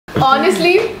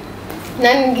Honestly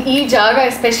ನನ್ಗೆ ಈ ಜಾಗ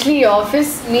ಎಸ್ಪೆಷಲಿ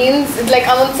ಆಫೀಸ್ ಮೀನ್ಸ್ ಲೈಕ್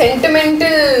ಆ ಒಂದು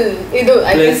ಸೆಂಟಿಮೆಂಟಲ್ ಇದು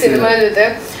ಐ ಥಿಂಕ್ ಸಿನಿಮಾ ಜೊತೆ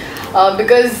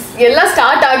ಬಿಕಾಸ್ ಎಲ್ಲ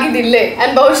ಸ್ಟಾರ್ಟ್ ಆಗಿದ್ದಿಲ್ಲೇ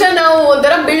ಅಂಡ್ ಬಹುಶಃ ನಾವು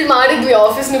ಒಂಥರ ಬಿಲ್ಡ್ ಮಾಡಿದ್ವಿ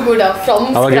ಆಫೀಸ್ನು ಕೂಡ ಫ್ರಮ್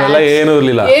ಏನು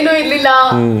ಇರ್ಲಿಲ್ಲ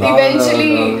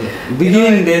ಇವೆಂಚುಲಿ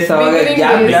ಬಿಗಿನಿಂಗ್ ಡೇಸ್ ಅವಾಗ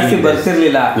ಜಾಸ್ತಿ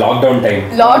ಬರ್ತಿರ್ಲಿಲ್ಲ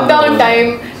ಲಾಕ್ಡೌನ್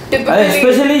ಟೈಮ್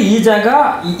ಎಸ್ಪೆಷಲಿ ಈ ಜಾಗ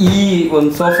ಈ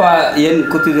ಒಂದು ಸೋಫಾ ಏನ್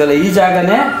ಕೂತಿದ್ವಲ್ಲ ಈ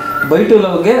ಜಾಗನೇ ಬೈ ಟು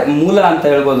ಲವ್ಗೆ ಮೂಲ ಅಂತ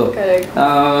ಹೇಳ್ಬೋದು.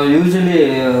 ಯೂಶಲಿ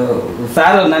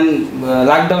ಸಾರ್ ನನ್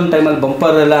ಲಾಕ್ಡೌನ್ ಟೈಮಲ್ಲಿ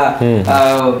ಬಂಪರ್ ಎಲ್ಲ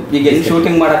ಈಗ ಏನು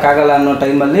ಶೂಟಿಂಗ್ ಮಾಡಕ್ ಆಗಲ್ಲ ಅನ್ನೋ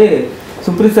ಟೈಮಲ್ಲಿ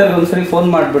ಸುಪ್ರೀತ್ ಸರ್ ಒಂದ್ಸರಿ ಫೋನ್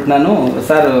ಮಾಡ್ಬಿಟ್ಟು ನಾನು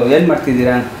ಸರ್ ಏನ್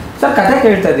ಮಾಡ್ತಿದ್ದೀರಾ ಸರ್ ಕತೆ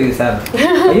ಕೇಳ್ತಾ ಇದೀವಿ ಸರ್.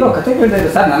 ಅಯ್ಯೋ ಕತೆ ಕೇಳ್ತಾ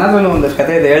ಇದ್ದೀವಿ ಸರ್ ನನ್ನ ಹತ್ರನೂ ಒಂದಷ್ಟು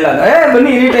ಕತೆ ಇದೆ ಹೇಳ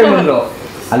ಬನ್ನಿ ಎನಿ ಟೈಮ್ ಅಂದ್ರು.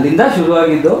 ಅಲ್ಲಿಂದ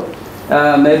ಶುರುವಾಗಿದ್ದು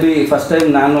ಮೇ ಬಿ ಫಸ್ಟ್ ಟೈಮ್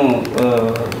ನಾನು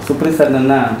ಸುಪ್ರೀತ್ ಸರ್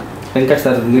ನನ್ನ ವೆಂಕಟ್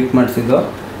ಸರ್ ಮೀಟ್ ಮಾಡಿಸಿದ್ದು.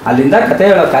 ಅಲ್ಲಿಂದ ಕತೆ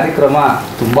ಹೇಳೋ ಕಾರ್ಯಕ್ರಮ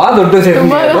ತುಂಬಾ ದೊಡ್ಡ ಸೇರಿ.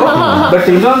 ಬಟ್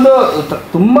ಇನ್ನೊಂದು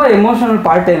ತುಂಬಾ ಎಮೋಷನಲ್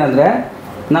ಪಾರ್ಟ್ ಏನಂದ್ರೆ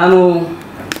ನಾನು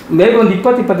ಮೇ ಬಿ ಒಂದು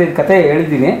 20-25 ಕತೆ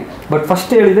ಹೇಳಿದ್ದೀನಿ. ಬಟ್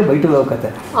ಫಸ್ಟ್ ಹೇಳಿದೆ ಬೈ ಟು ಲವ್ ಕತೆ.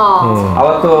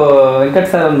 ಅವತ್ತು ವೆಂಕಟ್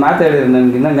ಸರ್ ಒಂದು ಮಾತು ಹೇಳಿದ್ರು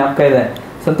ನನ್ಗೆ ಇನ್ನೂ ಜ್ಞಾಪಕ ಇದೆ.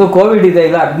 ಸ್ವಲ್ಪ ಕೋವಿಡ್ ಇದೆ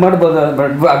ಇಲ್ಲ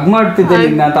ಅಗ್ ಮಾಡ್ತಿದ್ದೆ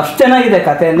ನಿನ್ನ ಅಂತ ಅಷ್ಟು ಚೆನ್ನಾಗಿದೆ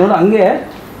ಕತೆ ಅನ್ನೋದು. ಹಂಗೆ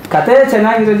ಕತೆ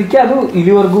ಚೆನ್ನಾಗಿರೋದಕ್ಕೆ ಅದು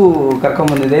ಇಲ್ಲಿವರೆಗೂ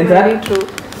ಕರ್ಕೊಂಡ್ಬಂದಿದೆ ಅಂತ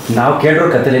ನಾವು ಕೇಳಿರೋ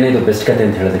ಕಥೆಲೇನೆ ಇದು ಬೆಸ್ಟ್ ಕತೆ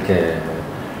ಅಂತ ಹೇಳೋದಕ್ಕೆ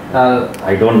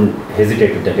I don't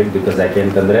hesitate to tell it because ಯಾಕೆ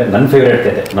ಅಂತಂದ್ರೆ ನನ್ನ ಫೇವ್ರೇಟ್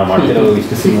ಕತೆ ನಾವು ಮಾಡ್ತಿರೋ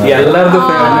ಇಷ್ಟು ಸಿನಿಮಾ ಎಲ್ಲರದು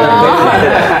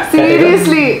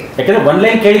ಸೀರಿಯಸ್ಲಿ. ಯಾಕಂದ್ರೆ ಒನ್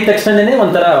ಲೈನ್ ಕೇಳಿದ ತಕ್ಷಣನೇ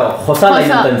ಒಂಥರ ಹೊಸ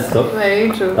ಲೈನ್ ಅಂತ ಅನಿಸ್ತು.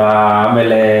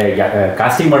 ಆಮೇಲೆ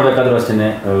ಕಾಸ್ಟಿಂಗ್ ಮಾಡ್ಬೇಕಾದ್ರೂ ಅಷ್ಟೇ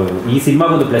ಈ ಸಿನಿಮಾಗ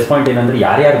ಒಂದು ಪ್ಲಸ್ ಪಾಯಿಂಟ್ ಏನಂದ್ರೆ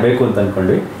ಯಾರ್ಯಾರು ಬೇಕು ಅಂತ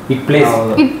ಅನ್ಕೊಂಡ್ವಿ ಇಟ್ ಪ್ಲೇಸ್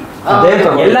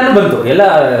ಎಲ್ಲಾನು ಬಂತು, ಎಲ್ಲ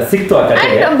ಸಿಕ್ತು ಆ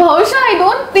ಕಥೆಗೆ. ಬಹುಶಃ ಐ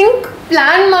ಡೋಂಟ್ ಥಿಂಕ್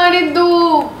ಪ್ಲಾನ್ ಮಾಡಿದ್ದು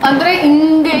ಅಂದ್ರೆ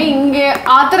ಹಿಂಗೆ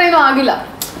ಆತರ ಏನೂ ಆಗಿಲ್ಲ.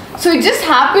 So it just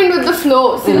happened with the flow.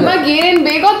 ಸಿನಿಮಾಗೆ ಏನೇನ್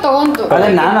ಬೇಕೋ ತಗೊಂತು. ಅದೇ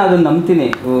ನಾನು ಅದನ್ನ ನಂಬ್ತೀನಿ.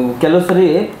 ಕೆಲವು ಸರಿ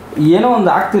ಏನೋ ಒಂದು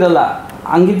ಆಗ್ತಿರಲ್ಲ,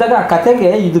 ಹಂಗಿದ್ದಾಗ ಆ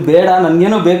ಕತೆಗೆ ಇದು ಬೇಡ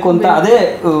ನನ್ಗೇನೋ ಬೇಕು ಅಂತ ಅದೇ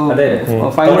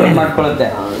ಫೈನಲ್ ಮಾಡ್ಕೊಳ್ಳುತ್ತೆ.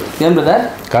 ಏನ್ ಬ್ರದರ್?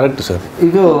 Correct sir.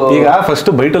 ಇದು ಈಗ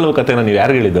ಫಸ್ಟ್ ಬೈ ಟು ಲವ್ ಕತೆನ ನೀವು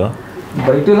ಯಾರು ಹೇಳಿದ್ದು?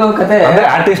 ಬೈ ಟು ಲವ್ ಕತೆ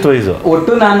ಆರ್ಟಿಸ್ಟ್ ವೈಸ್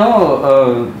ಒಟ್ಟು ನಾನು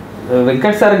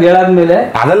ವೆಂಕಟ್ ಸರ್ ಹೇಳಾದ್ಮೇಲೆ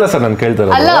ಅದಲ್ಲ ಸರ್ ನಾನು ಕೇಳ್ತಾರೆ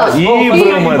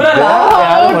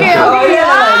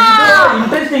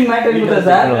ಇಂಟ್ರೆಸ್ಟಿಂಗ್ ಮ್ಯಾಟರ್ ಇದೆ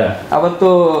ಸರ್. ಅವತ್ತು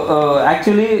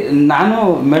ಆಕ್ಚುಲಿ ನಾನು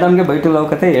ಮೇಡಮ್ಗೆ ಬೈ ಟು ಲವ್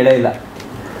ಕತೆ ಹೇಳೇ ಇಲ್ಲ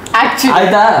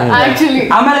ಆಯ್ತಾ.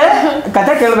 ಆಮೇಲೆ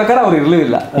ಕತೆ ಕೇಳ್ಬೇಕಾದ್ರೆ ಅವ್ರು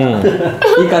ಇರ್ಲಿಲ್ಲ.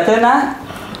 ಈ ಕತೆನ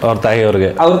ಅವ್ರ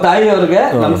ತಾಯಿಯವ್ರಿಗೆ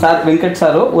ನಮ್ ಸಾರ್ ವೆಂಕಟ್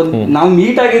ಸಾರು ನಾವು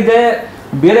ಮೀಟ್ ಆಗಿದ್ದೆ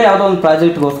ಬೇರೆ ಯಾವುದೋ ಒಂದು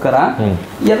ಪ್ರಾಜೆಕ್ಟ್ಗೋಸ್ಕರ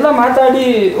ಎಲ್ಲ ಮಾತಾಡಿ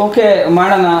ಓಕೆ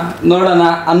ಮಾಡೋಣ ನೋಡೋಣ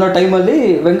ಅನ್ನೋ ಟೈಮಲ್ಲಿ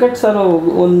ವೆಂಕಟ್ ಸರ್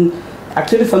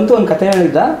ಆ್ಯಕ್ಚುಲಿ ಸಂತು ಒಂದು ಕತೆ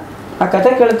ಹೇಳಿದ್ದ. ಆ ಕತೆ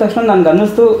ಕೇಳಿದ ತಕ್ಷಣ ನನ್ಗೆ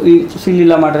ಅನ್ನಿಸ್ತು ಈ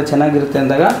ಶ್ರೀಲೀಲಾ ಮಾಡ್ರೆ ಚೆನ್ನಾಗಿರುತ್ತೆ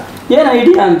ಅಂದಾಗ ಏನು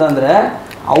ಐಡಿಯಾ ಅಂತಂದರೆ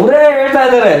ಅವರೇ ಹೇಳ್ತಾ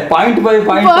ಇದ್ದಾರೆ ಪಾಯಿಂಟ್ ಬೈ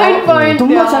ಪಾಯಿಂಟ್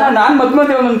ತುಂಬ ಚೆನ್ನಾಗಿ. ನಾನು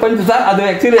ಮಧ್ಯ ಒಂದೊಂದು ಪಂಚ್ ಸರ್ ಅದು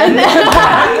ಆ್ಯಕ್ಚುಲಿ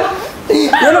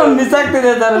ಏನೋ ಒಂದು ಮಿಸ್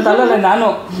ಆಗ್ತಿದೆ ಸರ್ ಅಂತ ಅಲ್ಲಲ್ಲ ನಾನು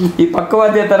ಈ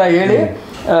ಪಕ್ಕವಾದ್ಯ ಥರ ಹೇಳಿ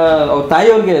ಅವ್ರ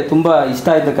ತಾಯಿಯವ್ರಿಗೆ ತುಂಬ ಇಷ್ಟ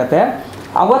ಆಯ್ತು ಕತೆ.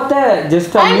 ಅವತ್ತೇ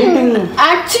ಜಸ್ಟ್ ಮೀಟಿಂಗ್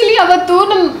ಆಕ್ಚುಲಿ ಅವತ್ತು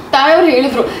ನಮ್ ತಾಯಿಯವ್ರು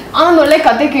ಹೇಳಿದ್ರು ಒಳ್ಳೆ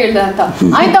ಕತೆ ಕೇಳ್ದ ಅಂತ.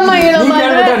 ಆಯ್ತಮ್ಮ ಹೇಳಮ್ಮ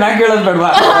ನಾ ಕೇಳೋದು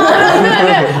ಬೇಡವಾ?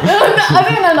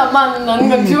 ಅದೇ ನನ್ನಮ್ಮ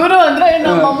ನನ್ಗೆ ಚೂರು ಅಂದ್ರೆ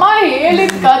ನಮ್ಮಮ್ಮ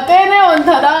ಹೇಳಿದ ಕತೆನೆ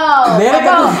ಒಂಥರ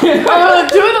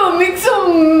ಚೂರು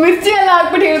ಮಿರ್ಚಿ ಎಲ್ಲ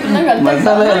ಹಾಕ್ಬಿಟ್ಟು ಹೇಳಿದ್ರು ನಂಗೆ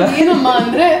ಏನಮ್ಮ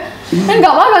ಅಂದ್ರೆ ನನ್ಗೆ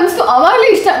ಅವಾಗ ಅನ್ಸ್ತು. ಅವಾಗ್ಲೇ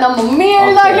ಇಷ್ಟ, ನಮ್ಮ ಮಮ್ಮಿ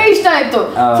ಹೇಳ್ದಾಗ್ಲೇ ಇಷ್ಟ ಆಯ್ತು.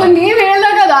 ಸೊ ನೀವ್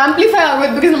ಹೇಳ್ದಾಗ ಅದು ಆಂಪ್ಲಿಫೈ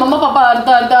ಆಗೋದು ಬಿಕಾಸ್ ನಮ್ಮಮ್ಮ ಪಾಪ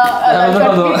ಅರ್ಧ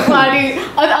ಮಾಡಿ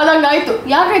ಅದಂಗಾಯ್ತು.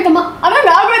 ಯಾಕಾಯ್ತಮ್ಮ ಅದಂಗ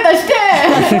ಆಗೋಯ್ತು ಅಷ್ಟೇ.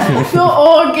 So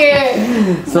okay.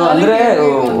 ಸೊ ಅಂದ್ರೆ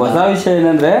ಹೊಸ ವಿಷಯ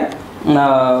ಏನಂದ್ರೆ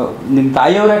ನಿಮ್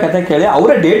ತಾಯಿಯವರ ಕತೆ ಕೇಳಿ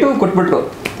ಅವರೇ ಡೇಟು ಕೊಟ್ಬಿಟ್ರು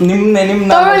ನಿಮ್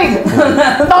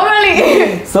ತಗೊಳ್ಳಿ.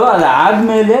 ಸೊ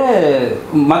ಅದಾದ್ಮೇಲೆ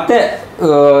ಮತ್ತೆ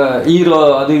ಹೀರೋ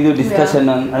ಅದು ಇದು ಡಿಸ್ಕಷನ್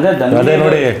ಅದೇ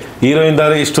ನೋಡಿ. ಹೀರೋಯಿನ್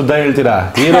ಇಷ್ಟುದ್ದ ಹೇಳ್ತೀರಾ,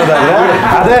 ಹೀರೋದಾಗ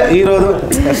ಅದೇ ಹೀರೋದು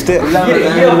ಅಷ್ಟೇ.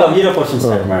 ಹೀರೋ ಪೋರ್ಷನ್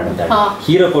ಸ್ಟಾರ್ಟ್ ಮಾಡಿದೆ.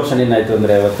 ಹೀರೋ ಪೋರ್ಷನ್ ಏನಾಯ್ತು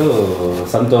ಅಂದ್ರೆ ಅವತ್ತು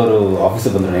ಸಂತೋರು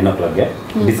ಆಫೀಸಿಗೆ ಬಂದ್ರು 9 o'clockಗೆ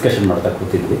ಡಿಸ್ಕಷನ್ ಮಾಡ್ತಾ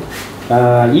ಕೂತಿದ್ವಿ.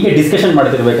 ಈಗ ಡಿಸ್ಕಷನ್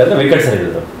ಮಾಡ್ತಿರ್ಬೇಕಾದ್ರೆ ವೆಂಕಟ್ ಸರ್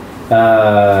ಹೇಳಿದ್ರು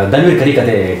ಧನ್ವೀರ್ ಕರಿ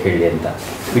ಕತೆ ಹೇಳಿ ಅಂತ.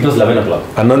 It was 11 o'clock,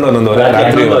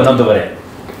 11:30.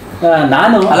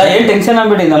 ನಾನು ಅಲ್ಲ ಏನ್ ಟೆನ್ಷನ್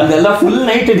ಆಗ್ಬಿಡಿ ನಮ್ದೆಲ್ಲ ಫುಲ್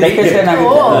ನೈಟ್ ಡಿಸ್ಕಷನ್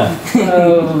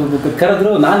ಆಗುತ್ತೆ.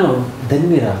 ಕರೆದ್ರು ನಾನು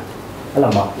ಧನ್ವೀರ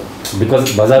ಅಲ್ಲಮ್ಮ because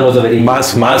Bazaar was very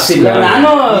mass ನಾನು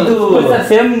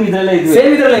ಸೇಮ್ ಇದ್ರಲ್ಲೇ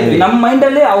ಇದ್ವಿ. ನಮ್ಮ ಮೈಂಡ್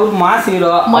ಅಲ್ಲಿ ಅವ್ರ ಮಾಸ್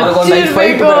ಹೀರೋ ಈ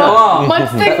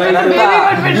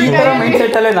ತರ ಮೈಂಡ್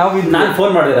ಸೆಟ್ ಅಲ್ಲೇ ನಾವು. ನಾನು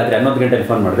ಫೋನ್ ಮಾಡಿದೆ ರಾತ್ರಿ 11 ಗಂಟೆಗೆ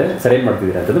ಫೋನ್ ಮಾಡಿದೆ. ಸರ್ ಏನ್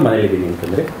ಮಾಡ್ತಿದ್ದೀರಾ ಅಂತಂದ್ರೆ ಮನೇಲಿ ಇದ್ದೀನಿ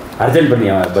ಅಂತಂದ್ರೆ ಅರ್ಜೆಂಟ್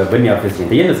ಬನ್ನಿ ಆಫೀಸ್ಗೆ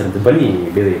ಅಂತ. ಏನು ಸರ್ ಅಂತ ಬನ್ನಿ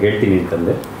ಹೇಳ್ತೀನಿ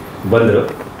ಅಂತಂದ್ರೆ ಬಂದರು.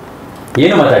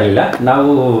 ಏನು ಮಾತಾಡಲಿಲ್ಲ. ನಾವು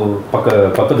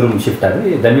ಪಕ್ಕದ ರೂಮ್ ಶಿಫ್ಟ್ ಆಗಿ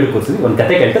ಧನ್ವೀರ್ ಕೂರಿಸಿದ್ವಿ, ಒಂದು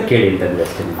ಕತೆ ಕೇಳ್ತಾ ಕೇಳಿ ಅಂತಂದ್ರೆ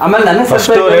ಅಷ್ಟೇ. ಆಮೇಲೆ ನನಗೆ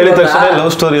ಫಸ್ಟ್ ಹೇಳಿದ ತಕ್ಷಣ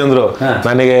ಲವ್ ಸ್ಟೋರಿ ಅಂದ್ರು.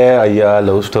 ನನಗೆ ಅಯ್ಯ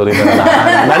ಲವ್ ಸ್ಟೋರಿ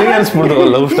ನನಗೆ ಅನ್ಸ್ಬಿಡ್ತು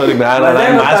ಲವ್ ಸ್ಟೋರಿ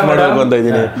ಮ್ಯಾಚ್ ಮಾಡಬೇಕು ಅಂತ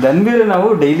ಇದ್ದೀನಿ. ಧನ್ವೀರ್ ನಾವು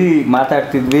ಡೈಲಿ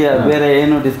ಮಾತಾಡ್ತಿದ್ವಿ, ಬೇರೆ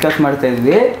ಏನು ಡಿಸ್ಕಸ್ ಮಾಡ್ತಾ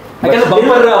ಇದ್ವಿ.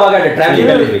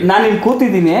 ನಾನು ಇಲ್ಲಿ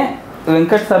ಕೂತಿದ್ದೀನಿ,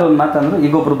 ವೆಂಕಟ್ ಸರ್ ಒಂದು ಮಾತಂದ್ರು,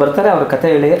 ಈಗ ಒಬ್ರು ಬರ್ತಾರೆ ಅವ್ರ ಕತೆ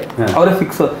ಹೇಳಿ ಅವರೇ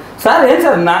ಫಿಕ್ಸ್. ಸರ್ ಏನ್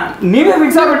ಸರ್ ನೀವೇ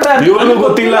ಫಿಕ್ಸ್ ಆಗ್ಬಿಟ್ರೆ ಇವ್ರಿಗೂ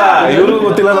ಗೊತ್ತಿಲ್ಲ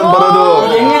ನಾನು ಬರೋದು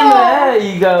ಹೆಂಗೆ ಅಂದ್ರೆ,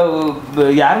 ಈಗ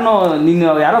ನೀನು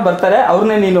ಯಾರೋ ಬರ್ತಾರೆ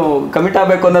ಅವ್ರನ್ನೇ ನೀನು ಕಮಿಟ್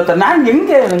ಆಗ್ಬೇಕು ಅನ್ನೋ ನಾನ್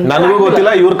ಹೆಂಗೆ, ನನಗೂ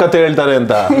ಗೊತ್ತಿಲ್ಲ ಇವ್ರ ಕತೆ ಹೇಳ್ತಾರೆ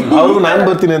ಅಂತ, ಅವ್ರಿಗೂ ನಾನ್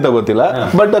ಬರ್ತೀನಿ ಅಂತ ಗೊತ್ತಿಲ್ಲ.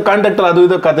 ಬಟ್ ಕಾಂಟ್ಯಾಕ್ಟ್ ಅದು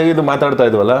ಇದು ಕತೆ ಇದು ಮಾತಾಡ್ತಾ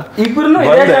ಇದ್ವಲ್ಲ, ಇಬ್ರು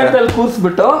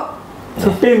ಕೂರ್ಸ್ಬಿಟ್ಟು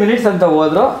 15 ಮಿನಿಟ್ಸ್ ಅಂತ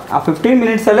ಹೋದ್ರು. ಆ 15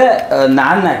 ಮಿನಿಟ್ಸ್ ಅಲ್ಲೇ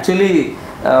ನಾನು ಆಕ್ಚುಲಿ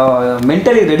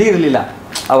ಮೆಂಟಲಿ ರೆಡಿ ಇರಲಿಲ್ಲ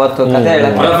ಅವತ್ತು ಕತೆ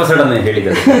ಹೇಳಕ್ಕೆ.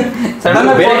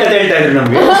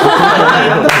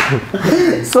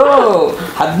 ಸೊ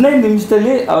 15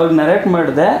 ನಿಮಿಷದಲ್ಲಿ ಅವ್ರು ನರೇಟ್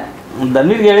ಮಾಡಿದೆ.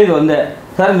 ಧನ್ವೀರ್ಗೆ ಹೇಳಿದ್ದು ಒಂದೇ,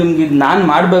 ಸರ್ ನಿಮ್ಗೆ ಇದು ನಾನು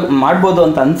ಮಾಡ್ಬೋದು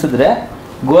ಅಂತ ಅನ್ಸಿದ್ರೆ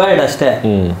ಗೋ ಹೆಡ್ ಅಷ್ಟೇ,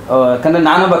 ಯಾಕಂದ್ರೆ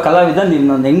ನಾನೊಬ್ಬ ಕಲಾವಿದ,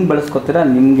 ನೀವು ಹೆಂಗ್ ಬಳಸ್ಕೊತೀರಾ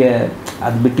ನಿಮ್ಗೆ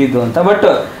ಅದು ಬಿಟ್ಟಿದ್ದು ಅಂತ. ಬಟ್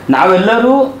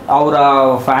ನಾವೆಲ್ಲರೂ ಅವರ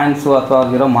ಫ್ಯಾನ್ಸು ಅಥವಾ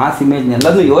ಅವ್ರಿಗಿರೋ ಮಾಸ್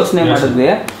ಇಮೇಜ್ನೆಲ್ಲದೂ ಯೋಚನೆ ಮಾಡಿದ್ವಿ.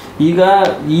 ಈಗ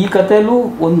ಈ ಕಥೆಯಲ್ಲೂ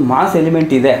ಒಂದು ಮಾಸ್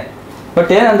ಎಲಿಮೆಂಟ್ ಇದೆ, ಬಟ್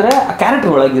ಏನಂದ್ರೆ ಆ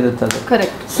ಕ್ಯಾರೆಕ್ಟರ್ ಒಳಗಿರುತ್ತೆ ಅದು.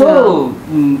 ಸೊ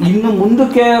ಇನ್ನು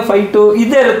ಮುಂದಕ್ಕೆ ಫೈಟು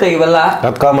ಇದೇ ಇರುತ್ತೆ, ಇವೆಲ್ಲ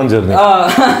ಕಾಮನ್ ಜರ್ನಿ.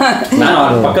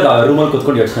 ನಾನು ಪಕ್ಕದ ರೂಮಲ್ಲಿ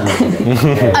ಕುತ್ಕೊಂಡು ಯೋಚನೆ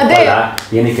ಮಾಡ್ತಿದ್ದೆ,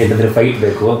 ಏನಕ್ಕೆ ಅಂತಂದ್ರೆ ಫೈಟ್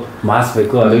ಬೇಕು, ಮಾಸ್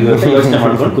ಬೇಕು, ಅದು ಯೋಚನೆ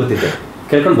ಮಾಡ್ಕೊಂಡು ಕೂತಿದ್ದೆ.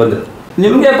 ಕೇಳ್ಕೊಂಡು ಬಂದ್ರು.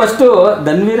 ನಿಮ್ಗೆ ಫಸ್ಟ್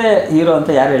ಧನ್ವೀರೇ ಹೀರೋ ಅಂತ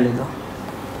ಯಾರು ಹೇಳಿದ್ದು?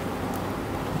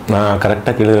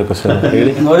 ಕರೆಕ್ಟಾಗಿ ಕೇಳಿದ್ರೆ ಕ್ವಶನ್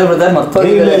ಹೇಳಿ. ನೋಡಿ ಬ್ರದರ್,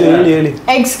 ಹೇಳಿ.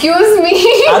 ಎಕ್ಸ್ಕ್ಯೂಸ್ ಮೀ,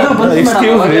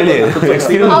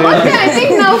 ಐ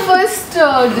ಥಿಂಕ್ ನಾವು ಫಸ್ಟ್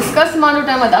ಡಿಸ್ಕಸ್ ಮಾಡೋ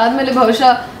ಟೈಮ್ ಅದಾದ್ಮೇಲೆ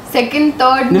ಬಹುಶಃ ಸೆಕೆಂಡ್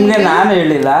ಥರ್ಡ್ ನಿಮ್ಗೆ ನಾನು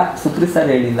ಹೇಳಿಲ್ಲ, ಸುಪ್ರೀತ್ ಸರ್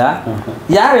ಹೇಳಿಲ್ಲ,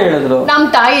 ಯಾರು ಹೇಳಿದ್ರು? ನಮ್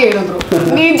ತಾಯಿ ಹೇಳಿದ್ರು.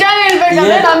 ನಿಜ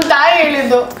ಹೇಳ್ಬೇಕಂದ್ರೆ ನಮ್ ತಾಯಿ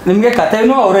ಹೇಳಿದ್ದು. ನಿಮ್ಗೆ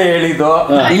ಕಥೆನೂ ಅವರೇ ಹೇಳಿದ್ದು,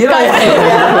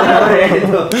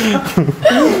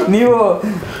 ನೀವು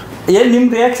ಏನ್ ನಿಮ್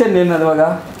ರಿಯಾಕ್ಷನ್ ಏನಲ್ವಾಗ?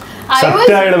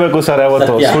 ಸತ್ಯ ಹೇಳಬೇಕು ಸರ್,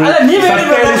 ಯಾವತ್ತು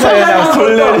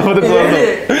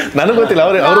ನನಗೆ ಗೊತ್ತಿಲ್ಲ,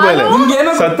 ಅವ್ರ ಮೇಲೆ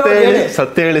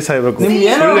ಸತ್ಯ ಹೇಳಿ ಸಾಯ್ಬೇಕು.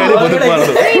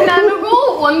 ನನಗೂ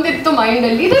ಒಂದಿತ್ತು ಮೈಂಡ್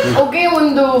ಅಲ್ಲಿ, ಓಕೆ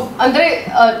ಒಂದು ಅಂದ್ರೆ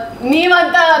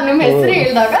ನೀವಂತ ನಿಮ್ ಹೆಸರು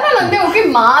ಹೇಳಿದಾಗ ನಾನು ಅಂದೆ ಓಕೆ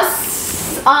ಮಾಸ್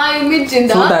ಆ ಇಮೇಜ್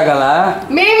ಇಂದ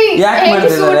ಮೇ ಬಿ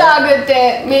ಸೂಟ್ ಆಗುತ್ತೆ,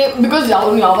 ಬಿಕಾಸ್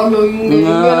ಅವ್ನು ಯಾವಾಗ್ಲೂ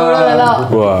ನೋಡೋದಲ್ಲ,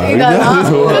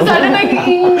 ಸಡನ್ ಆಗಿ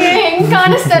ಹಿಂಗೆ ಹೆಂಗ್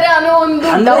ಕಾಣಿಸ್ತಾರೆ ಅನ್ನೋ ಒಂದು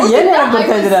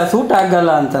ಸೂಟ್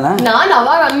ಆಗಲ್ಲ ಅಂತ ನಾನು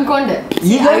ಅವಾಗ ಅನ್ಕೊಂಡೆ.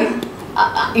 ಈಗ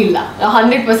ಇಲ್ಲ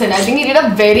 100%. I think he did a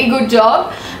very good job.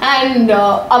 And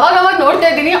ಅವಾಗ ನೋಡ್ತಾ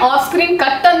ಇದ್ದೀನಿ ಆಫ್ ಸ್ಕ್ರೀನ್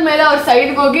ಕಟ್ ಅಂದ್ಮೇಲೆ ಅವ್ರ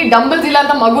ಸೈಡ್ಗೆ ಹೋಗಿ ಡಂಬಲ್ಸ್ ಇಲ್ಲ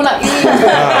ಅಂತ ಮಗುನ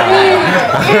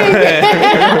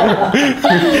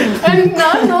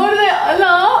ನಾನು ನೋಡಿದೆ. ಅಲ್ಲ,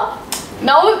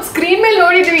 ನಾವು ಸ್ಕ್ರೀನ್ ಮೇಲೆ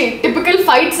ನೋಡಿದ್ವಿ ಟಿಪಿಕಲ್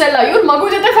ಫೈಟ್ಸ್ ಎಲ್ಲ, ಇವ್ರ ಮಗು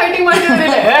ಜೊತೆ ಫೈಟಿಂಗ್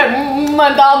ಮಾಡ್ತಿದ್ರೆ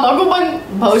ಅಂತ ಮಗು ಬಂದ್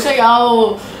ಬಹುಶಃ ಯಾವ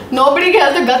nobody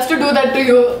has the guts to do that to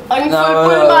you.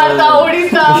 Full ಮಾಡ್ತಾ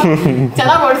ಹೊಡಿತಾ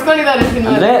ಚೆನ್ನಾಗಿ ಹೊಡ್ಸ್ಕೊಂಡಿದ್ದಾರೆ ಸಿನಿಮಾ.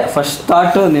 ಅಂದ್ರೆ ಫಸ್ಟ್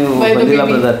ಥಾಟ್ ನೀವು ಬಂದಿಲ್ಲ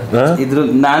ಬ್ರದರ್ ಇದ್ರು.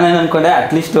 ನಾನೇನ್ ಅನ್ಕೊಂಡೆ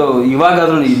ಅಟ್ಲೀಸ್ಟ್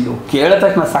ಇವಾಗಾದ್ರೂ ಇದು ಕೇಳಿದ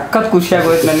ತಕ್ಷಣ ಸಖತ್ ಖುಷಿ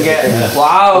ಆಗೋಯ್ತು ನನಗೆ,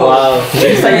 ವಾವ್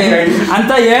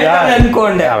ಅಂತ ಹೇಳ್ತಾರೆ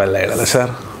ಅನ್ಕೊಂಡೆ. ಅವೆಲ್ಲ ಹೇಳಲ್ಲ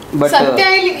ಸರ್. ಸತ್ಯ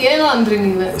ಹೇಳಿ ಏನು ಅಂದ್ರಿ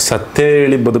ನೀವೇ? ಸತ್ಯ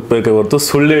ಹೇಳಿ ಬದುಕಬೇಕೆ ಹೊರತು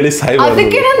ಸುಳ್ಳು ಹೇಳಿ ಸಾಯ್ಬಾರ್ದು.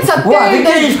 ಅದಕ್ಕೆ ನಾನು ಸತ್ಯ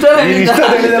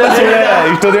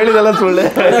ಇಷ್ಟೊಂದು ಹೇಳಿದಲ್ಲ ಸುಳ್ಳೆ.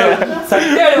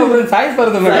 ಸತ್ಯ ಹೇಳಿ ಒಬ್ಬರು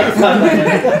ಸಾಯಿಸ್ಬಾರ್ದು ಮೇಡಮ್.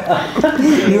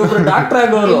 ನೀವೊಬ್ರು ಡಾಕ್ಟರ್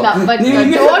ಆಗೋರು,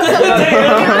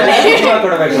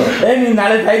 ನೀನ್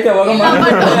ನಾಳೆ ಸಾಯ್ತೆ ಹೋಗಮ್ಮ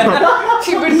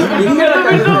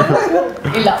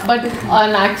ಇಲ್ಲ. But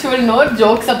on actual note,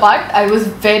 jokes apart, I was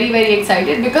very very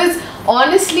excited because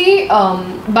honestly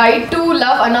byte to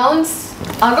love announce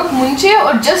ಆಗಕ್ಕೆ ಮುಂಚೆ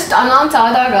ಜಸ್ಟ್ ಅನೌನ್ಸ್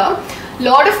ಆದಾಗ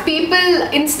ಲಾಟ್ ಆಫ್ ಪೀಪಲ್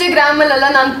ಇನ್ಸ್ಟಾಗ್ರಾಮ್ ಅಲ್ಲೆಲ್ಲ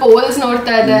ನಾನು ಪೋಲ್ಸ್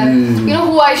ನೋಡ್ತಾ ಇದ್ದೆ, you know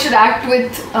who I should act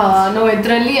with. No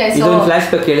ಇದ್ರಲ್ಲಿ flash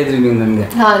back ಹೇಳಿದ್ರಿ ನೀವು ನನಗೆ.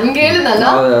 ನಿಮ್ಗೆ ಹೇಳಿದ್ನಲ್ಲ,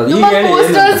 ತುಂಬಾ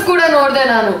ಪೋಸ್ಟರ್ಸ್ ಕೂಡ ನೋಡಿದೆ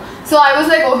ನಾನು. So I was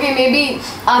like okay may be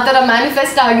ಆ ತರ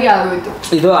ಮ್ಯಾನಿಫೆಸ್ಟ್ ಆಗಿ ಆಗೋಯ್ತು.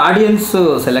 ಇದು ಆಡಿಯನ್ಸ್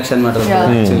ಸೆಲೆಕ್ಷನ್ ಮಾಡೋದು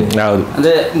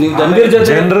ಅಂದ್ರೆ ನೀವು ಧನ್ವೀರ್ ಜೊತೆ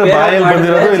ಜನರ ಬಾಯಲ್ಲಿ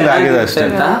ಬಂದಿರೋದು ಇಲ್ಲ ಆಗಿದೆ ಅಷ್ಟೇ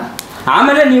ಅಂತ.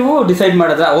 ಆಮೇಲೆ ನೀವು ಡಿಸೈಡ್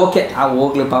ಮಾಡಿದ್ರ ಓಕೆ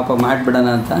ಹೋಗ್ಲಿ ಪಾಪ ಮಾಡ್ಬಿಡೋಣ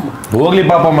ಅಂತ. ಹೋಗ್ಲಿ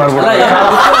ಪಾಪ ಮಾಡ್ಬಿಡ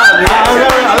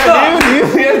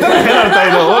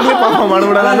ಹೋಗ್ಲಿ ಪಾಪ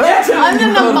ಮಾಡ್ಬಿಡೋಣ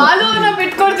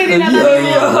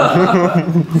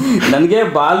ನನಗೆ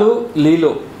ಬಾಲು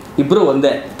ಲೀಲು ಇಬ್ರು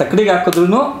ಒಂದೇ, ತಕ್ಕಡಿಗೆ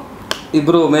ಹಾಕಿದ್ರು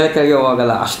ಇಬ್ರು ಮೇಲೆ ಕೆಳಗೆ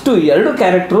ಹೋಗಲ್ಲ, ಅಷ್ಟು ಎರಡು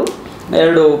ಕ್ಯಾರೆಕ್ಟ್ರು,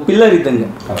 ಎರಡು ಪಿಲ್ಲರ್ ಇದ್ದಂಗೆ.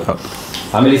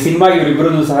 ಆಮೇಲೆ ಈ ಸಿನಿಮಾಗೆ ಇವರಿಬ್ರು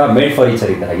ಸಹ ಮೇಡ್ ಫಾರ್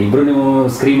ಈಚರ್ ಇದ್ದಾರೆ. ಇಬ್ರು ನೀವು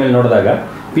ಸ್ಕ್ರೀನ್ ಮೇಲೆ ನೋಡಿದಾಗ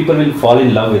people will fall in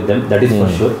love with them, that is for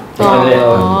sure.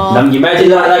 ನಮ್ಗೆ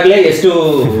ಇಮ್ಯಾಜಿನ್ ಆದಾಗಲೇ ಎಷ್ಟು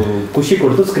ಖುಷಿ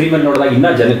ಕೊಡ್ತು, ಸ್ಕ್ರೀನ್ ಅಲ್ಲಿ ನೋಡಿದಾಗ ಇನ್ನ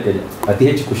ಜನಕ್ಕೆ ಅತಿ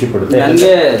ಹೆಚ್ಚು ಖುಷಿ ಕೊಡುತ್ತೆ.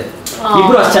 ನನಗೆ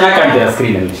ಇಬ್ರು ಅಷ್ಟು ಚೆನ್ನಾಗಿ ಕಾಣ್ತೀರಾ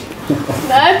ಸ್ಕ್ರೀನ್ ಅಲ್ಲಿ.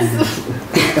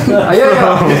 ಅಯ್ಯೋ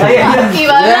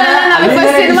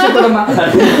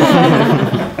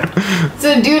so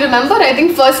due remember I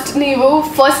think ನೀವು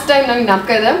ಫಸ್ಟ್ ಟೈಮ್ ನಂಗೆ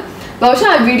ಜ್ಞಾಪಕ ಇದೆ, ಬಹುಶಃ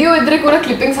ಆ ವಿಡಿಯೋ ಇದ್ರೆ ಕೂಡ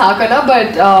ಕ್ಲಿಪ್ಪಿಂಗ್ಸ್ ಹಾಕಲ್ಲ,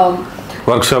 ಬಟ್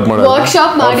ವರ್ಕ್ಶಾಪ್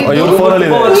ಮಾಡಿದ್ದು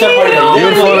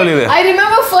ಐ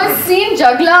ರಿಮೆಂಬರ್ ಫಸ್ಟ್ ಸೀನ್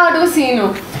ಜಗಳ ಆಡೋ ಸೀನು.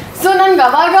 ಸೊ ನನ್ಗೆ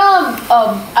ಅವಾಗ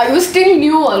ಐ ವಾಸ್ ಸ್ಟಿಲ್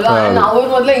ನ್ಯೂ ಅಲ್ವಾ, ಅವ್ರ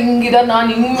ಮೊದಲೇ ಹಿಂಗಿದ ನಾನು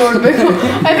ಹಿಂಗ್ ನೋಡ್ಬೇಕು.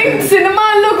 ಐ ಥಿಂಕ್ ಸಿನಿಮಾ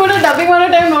ಅಲ್ಲೂ ಕೂಡ ಡಬ್ಬಿಂಗ್ ಮಾಡೋ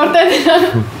ಟೈಮ್ ನೋಡ್ತಾ ಇದ್ದೆ ನಾನು.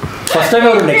 ಫಸ್ಟ್ ಟೈಮ್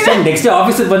ಅವರು ನೆಕ್ಸ್ಟ್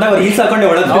ಆಫೀಸಿಗೆ ಬಂದಾಗ ರೀಲ್ಸ್ ಹಾಕೊಂಡೆ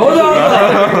ಒಳಗೆ.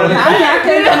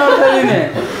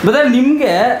 ಮತ್ತೆ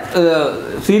ನಿಮ್ಗೆ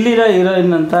ಶ್ರೀಲೀಲಾ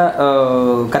ಹೀರೋಯಿನ್ ಅಂತ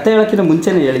ಕತೆ ಹೇಳಕ್ಕಿಂತ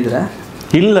ಮುಂಚೆನೆ ಹೇಳಿದ್ರ?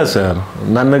 ಇಲ್ಲ ಸರ್,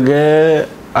 ನನಗೆ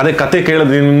ಅದೇ ಕತೆ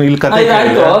ಕೇಳಿದ್ವಿ, ಇಲ್ಲಿ ಕತೆ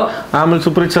ಕೇಳಿದ್ರು. ಆಮೇಲೆ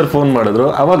ಸುಪ್ರೀತ್ ಸರ್ ಫೋನ್ ಮಾಡಿದ್ರು,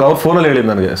 ಅವಾಗ ಅವ್ರ ಫೋನಲ್ಲಿ ಹೇಳಿದ್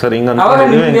ನನಗೆ ಸರ್ ಹಿಂಗ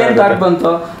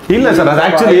ಇಲ್ಲ ಸರ್, ಅದು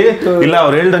ಆಕ್ಚುಲಿ ಇಲ್ಲ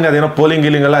ಅವ್ರು ಹೇಳ್ದಂಗೆ ಅದೇನೋ ಪೋಲಿಂಗ್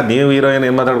ಗೀಲಿಂಗ್ ಅಲ್ಲ, ನೀವು ಹೀರೋಯಿನ್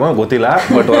ಏನ್ ಮಾತಾಡ್ಕೊಂಡು ಗೊತ್ತಿಲ್ಲ,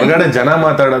 ಬಟ್ ಹೊರಗಡೆ ಜನ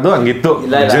ಮಾತಾಡೋದು ಹಂಗಿತ್ತು,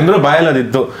 ಜನರು ಬಾಯಲ್ಲಿ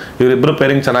ಅದಿತ್ತು ಇವ್ರಿಬ್ರು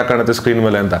ಪೇರಿಂಗ್ ಚೆನ್ನಾಗಿ ಕಾಣುತ್ತೆ ಸ್ಕ್ರೀನ್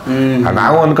ಮೇಲೆ ಅಂತ.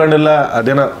 ನಾವು ಅನ್ಕೊಂಡಿಲ್ಲ,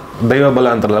 ಅದೇನೋ ದೈವ ಬಲ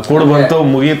ಅಂತಾರಲ್ಲ, ಕೂಡ ಬಂತು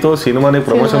ಮುಗೀತು, ಸಿನಿಮಾನೇ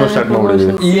ಪ್ರಮೋಷನ್ ಸ್ಟಾರ್ಟ್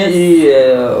ಮಾಡ್ಬಿಟ್ಟಿದ್ವಿ. ಈ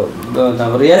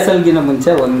ರಿಹರ್ಸಲ್ಗಿನ ಮುಂಚೆ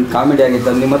ಒಂದು ಕಾಮಿಡಿ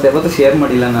ಆಗಿತ್ತು, ನಿಮ್ಮ ಹತ್ರ ಯಾವತ್ತೂ ಶೇರ್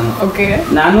ಮಾಡಿಲ್ಲ ನಾನು.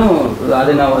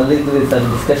 ಅದೇ ನಾವು ಅಲ್ಲಿದ್ವಿ ಸರ್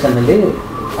ಡಿಸ್ಕಷನ್ ಅಲ್ಲಿ,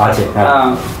 ಆಚೆ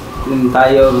ನಿಮ್ಮ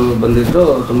ತಾಯಿಯವರು ಬಂದಿದ್ರು,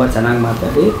 ತುಂಬಾ ಚೆನ್ನಾಗಿ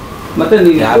ಮಾತಾಡಿ. ಮತ್ತೆ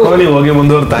ಹೋಗಿ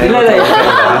ಮುಂದುವರ್ತಾ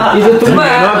ಇದು ತುಂಬಾ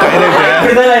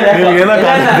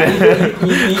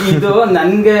ಇದು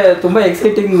ನನ್ಗೆ ತುಂಬಾ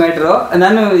ಎಕ್ಸೈಟಿಂಗ್ ಮ್ಯಾಟ್ರು.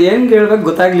 ನಾನು ಏನ್ ಹೇಳ್ಬೇಕು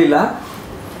ಗೊತ್ತಾಗ್ಲಿಲ್ಲ.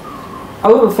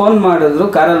 ಅವರು ಫೋನ್ ಮಾಡಿದ್ರು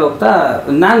ಕಾರಲ್ಲಿ ಹೋಗ್ತಾ,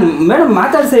 ನಾನು ಮೇಡಮ್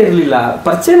ಮಾತಾಡ್ಸೇ ಇರಲಿಲ್ಲ,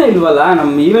 ಪರಿಚಯನೇ ಇಲ್ವಲ್ಲ,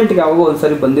 ನಮ್ಮ ಈವೆಂಟ್ಗೆ ಅವಾಗ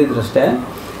ಒಂದ್ಸರಿ ಬಂದಿದ್ರು ಅಷ್ಟೇ.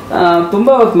 ತುಂಬ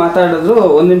ಹೊತ್ತು ಮಾತಾಡಿದ್ರು,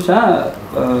 ಒಂದು ನಿಮಿಷ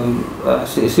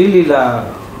ಶ್ರೀಲೀಲಾ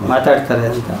ಮಾತಾಡ್ತಾರೆ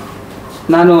ಅಂತ.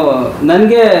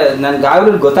 ನನಗೆ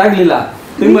ಅವ್ರಿಗೆ ಗೊತ್ತಾಗ್ಲಿಲ್ಲ,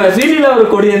 ನಿಮ್ಮ ಶ್ರೀಲೀಲಾ ಅವರು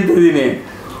ಕೊಡಿ ಅಂತಿದ್ದೀನಿ.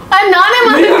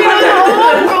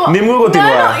 ನಿಮ್ಗೂ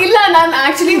ಗೊತ್ತಿಲ್ಲ? ಇಲ್ಲ, ನಾನು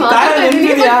ಆಕ್ಚುಲಿ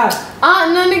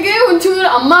ನನಗೆ ಒಂಚೂರು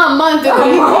ಅಮ್ಮ ಅಮ್ಮ ಅಂತ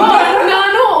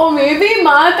ನಾನು ಮೇ ಬಿ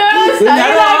ಮಾತಾಡೋ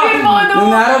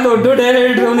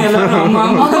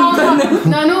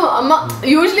ನಾನು ಅಮ್ಮ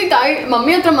ಯೂಶ್ವಲಿ ತಾಯಿ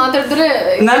ಮಮ್ಮಿ ಹತ್ರ ಮಾತಾಡಿದ್ರೆ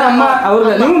ನಾನು ಅಮ್ಮ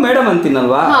ಅವ್ರಿಗೆ ನೀವು ಮೇಡಮ್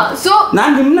ಅಂತೀನಲ್ವಾ, ಸೊ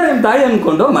ನಾನು ನಿಮ್ನ ನಿಮ್ ತಾಯಿ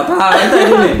ಅನ್ಕೊಂಡು ಮಾತಾಡ್ತಾ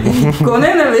ಇದ್ದೀನಿ.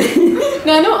 ಕೊನೆಯಲ್ಲಿ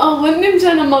ನಾನು ಒಂದ್ ನಿಮಿಷ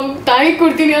ನಮ್ಮ ತಾಯಿ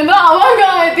ಕೊಡ್ತೀನಿ ಅಂದ್ರೆ ಅವಾಗ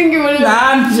ಐ ಥಿಂಕ್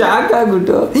ನಾನ್ ಶಾಕ್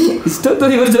ಆಗ್ಬಿಟ್ಟು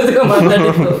ಇಷ್ಟೊತ್ತು ಇವ್ರ ಜೊತೆ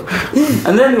ಮಾತಾಡಿದ್ದು.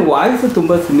 ಅಂದ್ರೆ ನೀವು ವಾಯ್ಸ್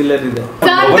ತುಂಬಾ ಸಿಮಿಲರ್ ಇದೆ.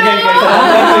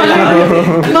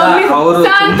 ಅವರು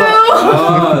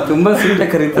ತುಂಬಾ ಸ್ವೀಟ್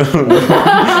ಕರೀತಾರೆ,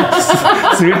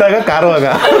 ಸ್ವೀಟ್ ಆಗ ಕಾರುವಾಗ.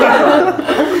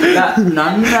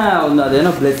 ನನ್ನ ಒಂದು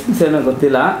ಅದೇನೋ ಬ್ಲೆಸ್ಸಿಂಗ್ಸ್ ಏನೋ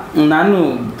ಗೊತ್ತಿಲ್ಲ, ನಾನು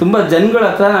ತುಂಬಾ ಜನಗಳ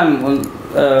ಹತ್ರ ನಾನು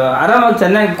ಆರಾಮಾಗಿ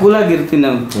ಚೆನ್ನಾಗಿ ಕೂಲಾಗಿ ಇರ್ತೀನಿ.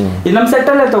 ನಾವು ಈ ನಮ್ಮ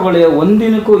ಸೆಟ್ಟಲ್ಲೇ ತಗೊಳ್ಳಿ,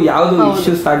 ಒಂದಿನಕ್ಕೂ ಯಾವ್ದು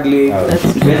ಇಶ್ಯೂಸ್ ಆಗ್ಲಿ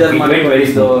ಬೇಜಾರ್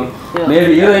ಮಾಡಿದ್ದು, ಮೇ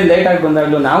ಬಿ ಹೀರೋಯಿನ್ ಲೇಟ್ ಆಗಿ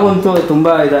ಬಂದಾಗ್ಲು ನಾವಂತೂ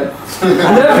ತುಂಬಾ ಇದಾಗ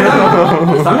ಅಂದ್ರೆ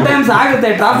ಸಮ್ಟೈಮ್ಸ್ ಆಗುತ್ತೆ,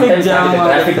 ಟ್ರಾಫಿಕ್ ಜಾಮ್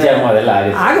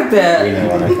ಆಗುತ್ತೆ,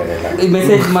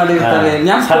 ಮೆಸೇಜ್ ಮಾಡಿರ್ತಾರೆ.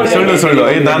 ಸುಳ್ಳು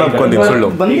ನಾನು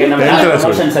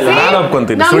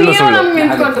ಒಪ್ಕೊಂತೀನಿ, ಸುಳ್ಳು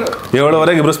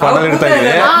 7:30 ಇಬ್ರು ಸ್ಪಾಟ್ ಅಲ್ಲಿ ಇರ್ತಾ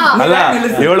ಇದ್ವಿ. ಅಲ್ಲ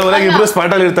 7:30 ಇಬ್ರು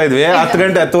ಸ್ಪಾಟ್ ಅಲ್ಲಿ ಇರ್ತಾ ಇದ್ವಿ, 10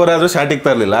 ಗಂಟೆ 10:30 ಆದ್ರೂ ಸ್ಟಾರ್ಟ್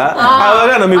ಇರ್ತಾ ಇರ್ಲಿಲ್ಲ.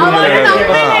 ಅವಾಗ ನಮಗೆ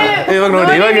ಇವಾಗ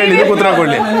ನೋಡಿ, ಇವಾಗ ಹೇಳಿದ್ದು ಪುತ್ರ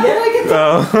ಕೊಡ್ಲಿ.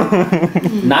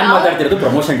 ನಾನ್ ಮಾತಾಡ್ತಿರೋದು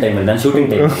ಪ್ರಮೋಷನ್ ಟೈಮ್ ಅಲ್ಲಿ, ನಾನು ಶೂಟಿಂಗ್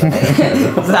ಟೈಮ್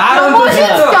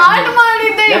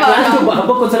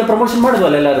ಹಬ್ಬಕ್ಕೊಂದ್ಸಲ ಪ್ರಮೋಷನ್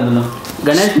ಮಾಡಿದ್ವಲ್ಲ ಎಲ್ಲರೂ.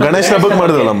 ಗಣೇಶ್ ಹಬ್ಬಕ್ಕೆ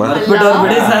ಮಾಡಿದ್ವಲ್ಲಮ್ಮ,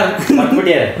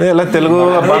 ಎಲ್ಲ ತೆಲುಗು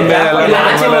ಬಾಂಬೆ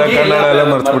ಕನ್ನಡ ಎಲ್ಲ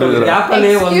ಮರ್ತ್ಬಿಟ್ಟಿದ್ರು.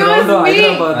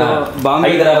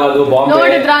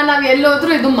 ನೋಡಿದ್ರ ನಾವ್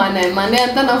ಎಲ್ಲೋದ್ರು ಇದು ಮನೆ ಮನೆ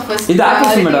ಅಂತ ನಾವು ಫಸ್ಟ್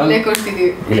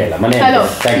ಕೊಡ್ತಿದೀವಿ.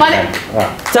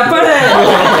 ಚಪ್ಪಾಳೆ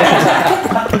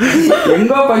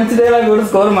ಹೆಂಗೋ ಪಂಚಡೈಲಾಗ್ ಕೂಡ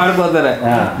ಸ್ಕೋರ್ ಮಾಡ್ಕೋತಾರೆ.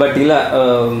 ಬಟ್ ಇಲ್ಲ,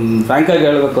 ಫ್ರಾಂಕ್ ಆಗಿ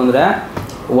ಹೇಳ್ಬೇಕು ಅಂದ್ರೆ,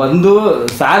 ಒಂದು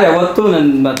ಸಾರ್ ಯಾವತ್ತು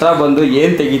ನನ್ನ ಹತ್ರ ಬಂದು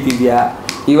ಏನ್ ತೆಗಿತಿದ್ಯಾ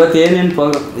ಇವತ್ತು ಏನೇನು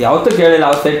ಯಾವತ್ತೂ ಕೇಳಿಲ್ಲ.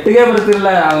 ಅವ್ರು ಸೆಟ್ಗೆ ಬರ್ತಿರ್ಲಿಲ್ಲ,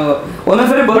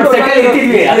 ಒಂದೊಂದ್ಸರಿ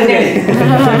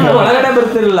ಒಳಗಡೆ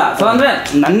ಬರ್ತಿರ್ಲಿಲ್ಲ. ಸೊ ಅಂದ್ರೆ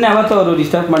ನನ್ನ ಯಾವತ್ತೂ ಅವರು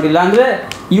ಡಿಸ್ಟರ್ಬ್ ಮಾಡಿಲ್ಲ. ಅಂದ್ರೆ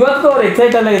ಇವತ್ತು ಅವ್ರು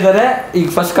ಎಕ್ಸೈಟ್ ಎಲ್ಲ ಇದ್ದಾರೆ ಈಗ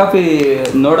ಫಸ್ಟ್ ಕಾಪಿ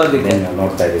ನೋಡೋದಕ್ಕೆ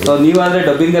ನೋಡ್ತಾ ಇದ್ದೀವಿ. ಸೊ ನೀವಾದ್ರೆ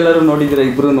ಡಬ್ಬಿಂಗ್ ಎಲ್ಲರೂ ನೋಡಿದ್ರೆ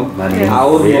ಇಬ್ರು,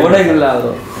 ಅವ್ರು ನೋಡಂಗಿಲ್ಲ,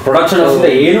 ಅವರು ಪ್ರೊಡಕ್ಷನ್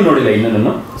ಏನು ನೋಡಿಲ್ಲ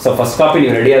ಇನ್ನೂ. ಸೊ ಫಸ್ಟ್ ಕಾಪಿ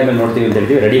ನೀವು ರೆಡಿ ಆದ್ಮೇಲೆ ನೋಡ್ತೀವಿ ಅಂತ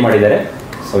ಹೇಳ್ತೀವಿ, ರೆಡಿ ಮಾಡಿದ್ದಾರೆ.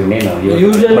 ಸೊ ಇನ್ನೇನು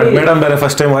ಮೇಡಮ್ ಬೇರೆ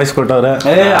ಫಸ್ಟ್ ಟೈಮ್ ವಾಯ್ಸ್ ಕೊಟ್ಟವ್ರೆ,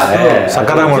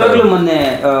 ಮೊನ್ನೆ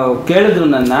ಕೇಳಿದ್ರು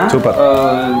ನನ್ನ,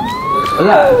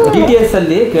 ಅಲ್ಲ DTS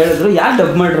ಅಲ್ಲಿ ಕೇಳಿದ್ರು ಯಾರು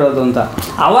ಡಬ್ ಮಾಡಿರೋದು ಅಂತ.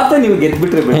 ಅವತ್ತೇ ನೀವು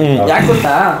ಗೆದ್ಬಿಟ್ರಿ ಬಿಡಿ. ಯಾಕೆ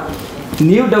ಗೊತ್ತಾ,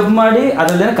 ನೀವು ಡಬ್ ಮಾಡಿ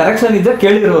ಅದ್ರಲ್ಲೇನೋ ಕರೆಕ್ಷನ್ ಇದ್ರೆ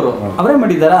ಕೇಳಿರೋರು ಅವರೇ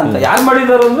ಮಾಡಿದಾರ ಅಂತ. ಯಾರು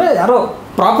ಮಾಡಿದಾರು ಅಂದ್ರೆ ಯಾರೋ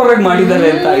ಪ್ರಾಪರ್ ಆಗಿ ಮಾಡಿದ್ದಾರೆ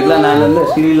ಅಂತ. ಇಲ್ಲ ನಾನಂದ್ರೆ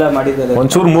ಶ್ರೀಲೀಲಾ ಮಾಡಿದ್ದಾರೆ.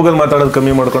 ಒಂಚೂರು ಮೂಗಲ್ ಮಾತಾಡೋದು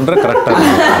ಕಮ್ಮಿ ಮಾಡ್ಕೊಂಡ್ರೆ ಕರೆಕ್ಟ್ ಆಗಿ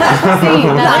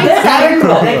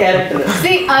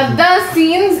ಅದ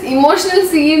ಸೀನ್ಸ್ ಇಮೋಷನಲ್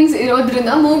ಸೀನ್ಸ್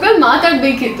ಇರೋದ್ರಿಂದ ಮೂಗಲ್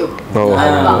ಮಾತಾಡ್ಬೇಕಿತ್ತು.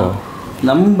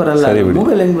 ನಮ್ ಬರಲ್ಲ,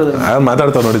 ಮೂಗಲ್ಲಿ ಹೆಂಗ್ ಬರೋದು?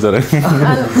 ಮಾತಾಡ್ತಾವ ನೋಡಿ ಸರ್,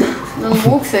 ನಮ್ಮ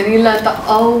ಮೂಗ್ ಸರಿ ಇಲ್ಲ ಅಂತ.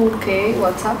 Okay,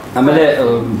 WhatsApp. ಆಮೇಲೆ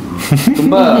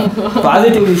ತುಂಬಾ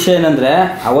ಪಾಸಿಟಿವ್ ವಿಷಯ ಏನಂದ್ರೆ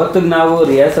ಅವತ್ತಿಗೆ ನಾವು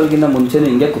ರಿಹರ್ಸಲ್ಗಿಂತ ಮುಂಚೆನೇ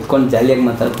ಹಿಂಗೆ ಕುತ್ಕೊಂಡು ಜಾಲಿಯಾಗಿ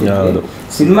ಮಾತಾಡ್ತೀವಿ.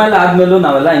 ಸಿನಿಮಾ ಎಲ್ಲ ಆದ್ಮೇಲೂ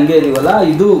ನಾವೆಲ್ಲ ಹಿಂಗೆ ಇದೀವಲ್ಲ,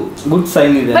 ಇದು ಗುಡ್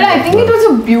ಸೈನ್ ಇದೆ. But I think it was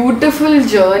a beautiful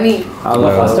journey.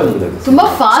 ತುಂಬಾ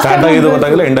ಫಾಸ್ಟ್ ಸ್ಟಾರ್ಟ್ ಆಗಿದ್ದು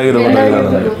ಗೊತ್ತಾಗಿಲ್ಲ, ಎಂಡ್ ಆಗಿದ್ದು ಗೊತ್ತಾಗಿಲ್ಲ.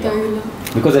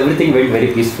 Because everything vent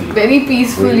very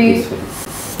peacefully.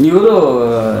 ಇವರು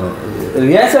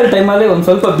ರಿಹರ್ಸಲ್ ಟೈಮಲ್ಲಿ ಒಂದು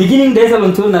ಸ್ವಲ್ಪ ಬಿಗಿನಿಂಗ್ ಡೇಸ್ ಅಲ್ಲಿ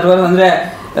ಒಂಚೂರು ನರ್ವಸ್, ಅಂದ್ರೆ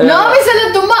ನರ್ವಸ್ ಅಲ್ಲ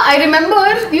ತುಂಬಾ. ಐ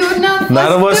ರಿಮೆಂಬರ್ ಇವ್ರನ್ನ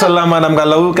ನರ್ವಸ್ ಅಲ್ಲಮ್ಮ, ನಮ್ಗೆ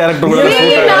ಲವ್ ಕ್ಯಾರೆಕ್ಟರ್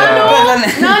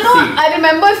ನಾನು ಐ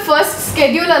ರಿಮೆಂಬರ್ ಫಸ್ಟ್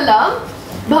ಸ್ಕೆಡ್ಯೂಲ್ ಅಲ್ಲ,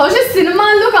 ಬಹುಶಃ ಸಿನಿಮಾ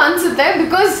ಅಲ್ಲೂ ಕಾಣಿಸುತ್ತೆ.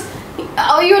 ಬಿಕಾಸ್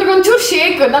ಇವ್ರಿಗೊಂಚೂರು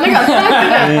ಶೇಕ್ ನನಗೆ ಅರ್ಥ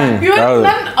ಆಗ್ತಿದೆ.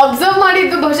 ನಾನು ಅಬ್ಸರ್ವ್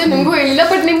ಮಾಡಿದ್ದು ಬಹುಶಃ ನಿಮ್ಗೂ ಇಲ್ಲ,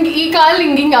 ಬಟ್ ನಿಮ್ಗೆ ಈ ಕಾಲ್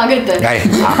ಹಿಂಗ್ ಆಗುತ್ತೆ.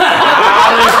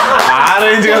 ಆ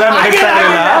ರೇಂಜ್ಗೆಲ್ಲ ನಡಕ್ತಾ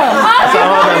ಇರಲಿಲ್ಲ,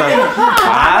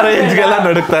 ಆ ರೇಂಜ್ಗೆಲ್ಲ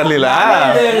ನಡಕ್ತಾ ಇರ್ಲಿಲ್ಲ,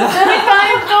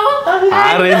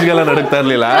 ಆ ರೇಂಜ್ಗೆಲ್ಲ ನಡಕ್ತಾ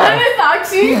ಇರ್ಲಿಲ್ಲ.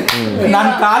 ಸಾಕ್ಷಿ ನಾನು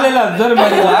ಕಾಲೆಲ್ಲ ಅಬ್ಸರ್ವ್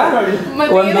ಮಾಡಿಲ್ಲ.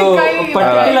 ಒಂದು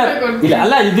ಪರ್ಟಿಕ್ಯುಲರ್ ಇಲ್ಲ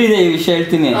ಅಲ್ಲ, ಇದು ಇದೆ ಈ ವಿಷಯ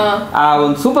ಹೇಳ್ತೀನಿ. ಆ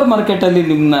ಒಂದು ಸೂಪರ್ ಮಾರ್ಕೆಟ್ ಅಲ್ಲಿ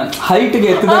ನಿಮ್ನ ಹೈಟ್ಗೆ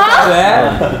ಎತ್ತಬೇಕಾದ್ರೆ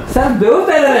ಸರ್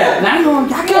ಬೆವ್ತಾ ಇದಾರೆ.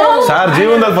 ಸರ್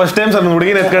ಜೀವನದಲ್ಲಿ ಫಸ್ಟ್ ಟೈಮ್ ಸರ್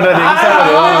ಹುಡುಗಿನ ಎತ್ಕೊಂಡ್ರೆ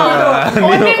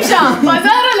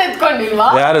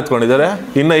ಯಾರು ಎತ್ಕೊಂಡಿದ್ದಾರೆ?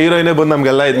 ಇನ್ನ ಹೀರೋಯಿನೇ ಬಂದು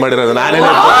ನಮ್ಗೆಲ್ಲ ಇದ್ ಮಾಡಿರೋದು. ನಾನೇ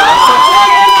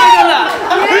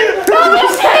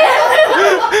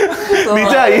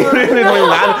ನಿಜ ಹೀರೋಯಿನ್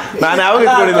ನಾನು ಯಾವಾಗ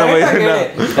ಎತ್ಕೊಂಡಿದ್ದೆ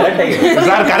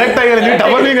ಸರ್? ಕರೆಕ್ಟ್ ಆಗಿ ನೀವು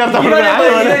ಡಬಲ್ ವಿಂಗ್ ಅರ್ಥ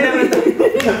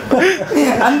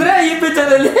ಅಂದ್ರೆ ಈ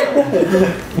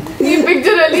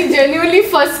ಪಿಕ್ಚರ್ ಅಲ್ಲಿ ಜೆನ್ಯೂನ್ಲಿ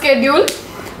ಫಸ್ಟ್ ಸ್ಕೆಡ್ಯೂಲ್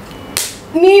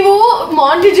ನೀವು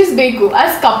ಮಾಂಟೇಜಸ್ ಬೇಕು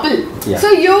ಆಸ್ ಕಪಲ್. ಸೊ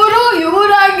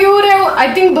ಇವರೇ ಐ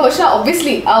ಥಿಂಕ್ ಬಹುಶಃ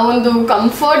ಆಬ್ವಿಯಸ್ಲಿ ಆ ಒಂದು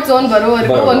ಕಂಫರ್ಟ್ ಝೋನ್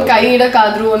ಬರೋವರೆಗೂ ಒಂದ್ ಕೈ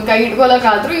ಇಡಕ್ಕಾದ್ರು ಒಂದ್ ಕೈ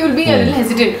ಇಟ್ಕೊಳಕಾದ್ರು you will be a little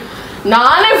hesitant.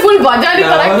 ನಾನೇ ಫುಲ್ ಬಜಾರಿ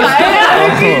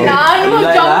ನಾನು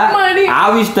ಜಂಪ್ ಮಾಡಿ ಆ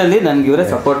ವಿಷಯದಲ್ಲಿ ನನ್ಗೆ ಇವರೇ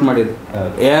ಸಪೋರ್ಟ್ ಮಾಡಿದ್ರು.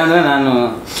 ಏನಂದ್ರೆ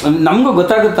ನಮಗೂ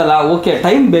ಗೊತ್ತಾಗುತ್ತಲ್ಲ, ಓಕೆ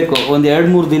ಟೈಮ್ ಬೇಕು, ಒಂದ್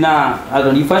 2-3 ದಿನ. ಅದು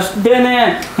ಈ ಫಸ್ಟ್ ಡೇನೆ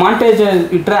ಮಾಂಟೇಜ್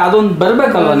ಇಟ್ರೆ ಅದೊಂದು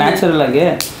ಬರ್ಬೇಕಲ್ವ ನ್ಯಾಚುರಲ್ ಆಗಿ.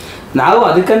 ನಾವು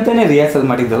ಅದಕ್ಕಂತಾನೆ ರಿಹರ್ಸಲ್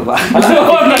ಮಾಡಿದ್ದಲ್ವಾ.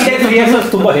 ರಿಹರ್ಸಲ್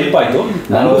ತುಂಬಾ ಹೆಲ್ಪ್ ಆಯ್ತು.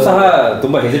 ನನಗೂ ಸಹ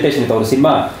ತುಂಬಾ ಹೆಸಿಟೇಷನ್ ಇತ್ತು. ಅವ್ರ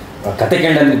ಸಿನಿಮಾ ಕತೆ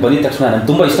ಕೇಳಿ ನನಗೆ ಬಂದಿದ ತಕ್ಷಣ ನನಗೆ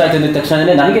ತುಂಬಾ ಇಷ್ಟ ಆಯ್ತು ಅಂದಿದ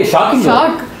ತಕ್ಷಣನೇ ನನಗೆ ಶಾಕಿಂಗ್.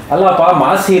 ಅಲ್ಲಪ್ಪ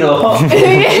ಮಾಸ್ ಹೀರೋ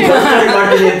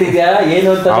ಮಾಡ್ತಿದ್ಯಾ ಏನು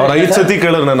ಅಂತ ಅವ್ರ 5 ಸತಿ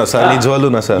ಕೇಳೋರು ನನ್ನ ಸರ್. ನಿಜವಾಗ್ಲೂ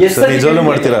ನಿಜವಾಗ್ಲೂ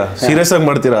ಮಾಡ್ತೀರಾ? ಸೀರಿಯಸ್ ಆಗಿ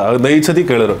ಮಾಡ್ತೀರಾ? 5 ಸತಿ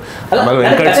ಕೇಳೋರು.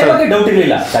 ಡೌಟ್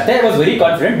ಇರಲಿಲ್ಲ, ಕತೆ ವಾಸ್ ವೆರಿ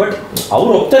ಕಾನ್ಫಿಡೆಂಟ್. ಬಟ್ ಅವ್ರು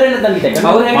ಹೋಗ್ತಾರೆ ಅನ್ನೋದು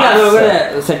ನನಗೆ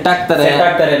ಸೆಟ್ ಆಗ್ತಾರೆ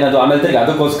ಅನ್ನೋದು. ಆಮೇಲೆ ತಿರ್ಗಿ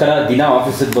ಅದಕ್ಕೋಸ್ಕರ ದಿನ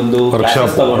ಆಫೀಸಿಗೆ ಬಂದು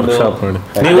ವರ್ಕ್ಶಾಪ್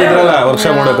ನೀವು ಇದ್ರಲ್ಲ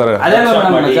ವರ್ಕ್ಶಾಪ್ ಮಾಡೋತಾರೆ.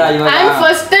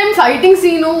 ಫಸ್ಟ್ ಟೈಮ್ ಫೈಟಿಂಗ್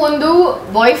ಸೀನು, ಒಂದು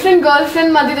boy friend girl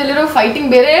friend ಮಧ್ಯದಲ್ಲಿರೋ fighting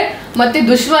ಬೇರೆ, ಮತ್ತೆ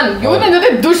ದುಶ್ಮನ್ ಇವನ ಜೊತೆ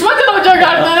ದುಶ್ಮನ್ ಜೊತೆ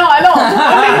ಆಡ್ತಾನೆ.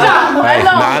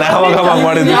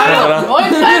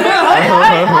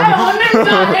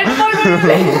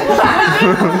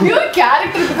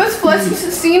 ಕ್ಯಾರೆಕ್ಟರ್ ಬಿಕಾಸ್ ಫಸ್ಟ್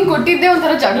ಸೀನ್ ಕೊಟ್ಟಿದ್ದೆ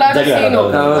ಒಂಥರ ಜಗಳ ಆಡೋ ಸೀನ್.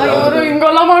 ಇವರು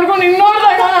ಹಿಂಗೆಲ್ಲ ಮಾಡ್ಕೊಂಡು ಹಿಂಗ್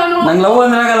ನೋಡಿದಾಗ ನಾನು ನಂಗೆ ಲವ್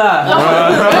ಅಂದ್ರೆ ಆಗಲ್ಲ,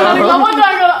 ಲವ್ ಅಂದ್ರೆ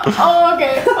ಆಗಲ್ಲ. ಓಕೆ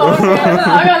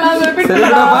ಆಗಲ್ಲ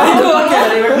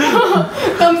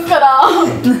ನಮಸ್ಕಾರ.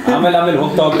 ಆಮೇಲೆ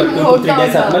ಹೋಗ್ತಾ 2-3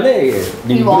 ಡೇಸ್ ಆದ್ಮೇಲೆ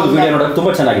ವಿಡಿಯೋ ನೋಡೋಕೆ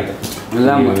ತುಂಬಾ ಚೆನ್ನಾಗಿತ್ತು.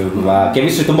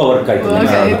 ಕೆಮಿಸ್ಟ್ರಿ ತುಂಬಾ ವರ್ಕ್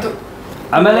ಆಯ್ತು.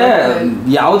 ಆಮೇಲೆ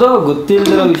ಯಾವುದೋ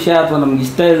ಗೊತ್ತಿಲ್ದಿರೋ ವಿಷಯ ಅಥವಾ ನಮ್ಗೆ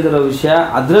ಇಷ್ಟ ಇಲ್ದಿರೋ ವಿಷಯ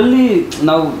ಅದರಲ್ಲಿ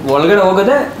ನಾವು ಒಳಗಡೆ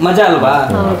ಹೋಗೋದೇ ಮಜಾ ಅಲ್ವಾ.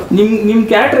 ನಿಮ್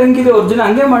ಕ್ಯಾರೆಕ್ಟರ್ ಹೆಂಗಿದೆ ಒರಿಜಿನಲ್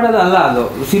ಹಂಗೆ ಮಾಡೋದಲ್ಲ, ಅದು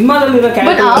ಸಿನಿಮಾದಲ್ಲಿರೋ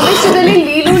ಕ್ಯಾರೆಕ್ಟರ್. ಆ ವಿಷಯದಲ್ಲಿ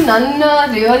ಲೀಲು ನನ್ನ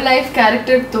ರಿಯಲ್ ಲೈಫ್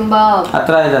ಕ್ಯಾರೆಕ್ಟರ್ ತುಂಬಾ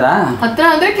ಹತ್ರ ಇದಾರಾ? ಹತ್ರ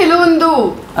ಅಂದ್ರೆ ಕೆಲವೊಂದು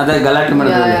ಅದೇ ಗಲಾಟೆ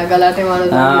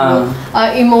ಮಾಡೋದು,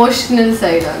 ಇಮೋಷನಲ್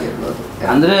ಸೈಡ್ ಆಗಿರ್ಬೋದು.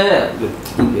 ಅಂದ್ರೆ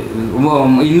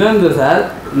ಇನ್ನೊಂದು ಸರ್,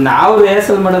 ನಾವು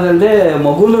ರಿಹರ್ಸಲ್ ಮಾಡೋದಂದ್ರೆ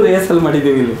ಮಗುನು ರಿಹರ್ಸಲ್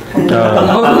ಮಾಡಿದ್ದೀವಿ ಇಲ್ಲಿ.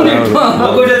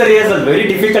 ಮಗು ಜೊತೆ ರಿಹರ್ಸಲ್ ವೆರಿ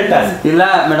ಡಿಫಿಕಲ್ಟ್ ಟಾಸ್ಕ್. ಇಲ್ಲ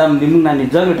ಮೇಡಮ್, ನಿಮ್ಗೆ ನಾನು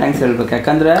ನಿಜವಾಗ್ಲೂ ಥ್ಯಾಂಕ್ಸ್ ಹೇಳ್ಬೇಕು.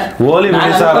 ಯಾಕಂದ್ರೆ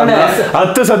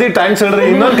 10 ಸತಿ ಥ್ಯಾಂಕ್ಸ್ ಹೇಳ್ರಿ.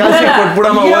 ಇನ್ನೊಂದು ಕಾಲ್ ಶೀಟ್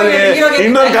ಕೊಟ್ಬಿಡಮ್ಮ ಓಲಿ,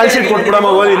 ಇನ್ನೊಂದು ಕಾಲ್ ಶೀಟ್ ಕೊಟ್ಬಿಡಮ್ಮ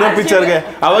ಓಲಿ ಇನ್ನೊಂದು ಪಿಕ್ಚರ್ಗೆ.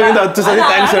 ಅವಾಗಿಂದ 10 ಸತಿ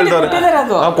ಥ್ಯಾಂಕ್ಸ್ ಹೇಳ್ದವ್ರೆ.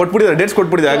 ಕೊಟ್ಬಿಟ್ಟಿದ್ದಾರೆ, ಡೇಟ್ಸ್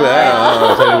ಕೊಟ್ಬಿಟ್ಟಿದೆ ಆಗ್ಲೇ.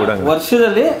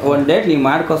 ವರ್ಷದಲ್ಲಿ ಒಂದ್ ಡೇಟ್ ನೀವು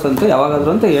ಮಾಡ್ಕೋಸಂತ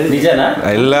ಯಾವಾಗಾದ್ರು ಅಂತ ಹೇಳಿ. ನಿಜನಾ?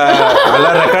 ಇಲ್ಲ ಅಲ್ಲ,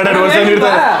 ರೆಕಾರ್ಡೆಡ್ ವರ್ಷನ್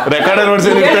ಇರ್ತಾರೆ, ರೆಕಾರ್ಡೆಡ್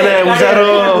ವರ್ಷನ್ ಇರ್ತಾರೆ. ಹುಷಾರು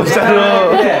ಹುಷಾರು.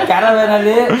 ಕ್ಯಾರವ್ಯಾನ್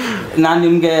ಅಲ್ಲಿ ನಾನ್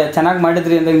ನಿಮ್ಗೆ ಚೆನ್ನಾಗಿ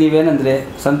ಮಾಡಿದ್ರಿ ಅಂದಾಗ ನೀವೇನಂದ್ರೆ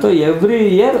ಸಂತು ಎವ್ರಿ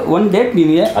ಇಯರ್ ಒಂದ್ ಡೇಟ್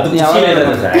ನಿಮ್ಗೆ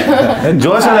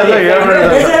ಜೋಶನೆಲ್ಲ ಹೇಳ್ಬೇಡ.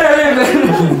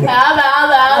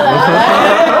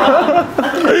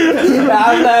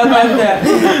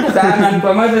 ನನ್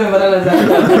ಪ್ರಮೋಷನ್ ಬರಲ್ಲ ಸರ್.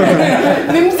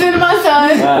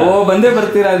 ಓ ಬಂದೇ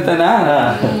ಬರ್ತೀರಾ ಅಂತನಾ?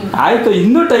 ಆಯ್ತು,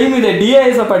 ಇನ್ನೂ ಟೈಮ್ ಇದೆ. DI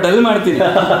ಸ್ವಲ್ಪ ಡಲ್ ಮಾಡ್ತೀನಿ.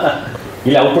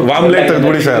 ಇಲ್ಲ ವಾಮ್ಲೆಟ್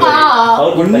ತೆಗೆದ್ಬಿಡಿ ಸರ್.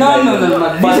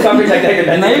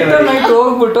 ನೈಟ್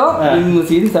ಹೋಗ್ಬಿಟ್ಟು ನಿಮ್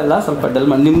ಸೀನ್ಸ್ ಎಲ್ಲ ಸ್ವಲ್ಪ ಡಲ್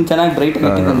ಮಾಡಿ ನಿಮ್ ಚೆನ್ನಾಗಿ ಬ್ರೈಟ್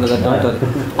ಆಗಿ.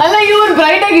 ಅಲ್ಲ ಇವ್ರು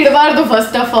ಬ್ರೈಟ್ ಆಗಿ ಇಡಬಾರ್ದು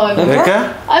ಫಸ್ಟ್ ಆಫ್ ಆಲ್.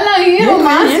 ಅಲ್ಲ ಹೀರೋ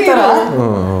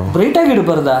ಬ್ರೈಟ್ ಆಗಿ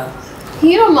ಇಡಬಾರ್ದಾ?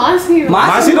 ಹೀರೋ ಮಾಸ್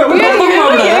ಹೀರೋ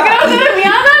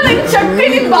ನನ್ ಶಕ್ತಿ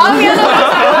ನಿನ್ ಭಾವ್ಯಾನ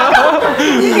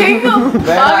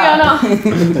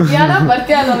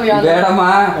ಬೇಡಮ್ಮ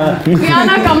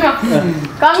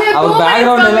ಅವ್ರ ಬ್ಯಾಕ್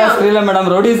ಗ್ರೌಂಡ್ ಎಲ್ಲ ಶ್ರೀಲಾ ಮೇಡಮ್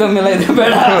ರೋಡಿಸಮ್ ಎಲ್ಲ ಇದೆ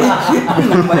ಬೇಡ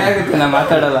ಆಗುತ್ತೆ ನಾ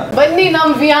ಮಾತಾಡಲ್ಲ ಬನ್ನಿ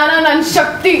ನಮ್ ವಿಯಾನ ನನ್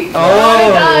ಶಕ್ತಿ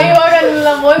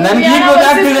ನನ್ಗೆ ಈಗ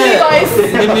ಗೊತ್ತಾಗ್ತಿದೆ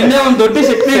ನಿನ್ನೆ ಒಂದ್ ದೊಡ್ಡ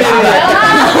ಶಕ್ತಿ ಇದೆ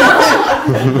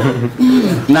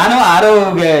ನಾನು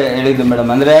ಆರೋಗ್ಯ ಹೇಳಿದ್ದು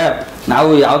ಮೇಡಮ್ ಅಂದ್ರೆ ನಾವು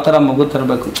ಯಾವ ತರ ಮಗು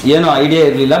ತರಬೇಕು ಏನೋ ಐಡಿಯಾ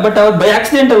ಇರ್ಲಿಲ್ಲ ಬಟ್ ಅವ್ರು ಬೈ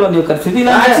ಆಕ್ಸಿಡೆಂಟ್ ಅಲ್ವಾ ನೀವು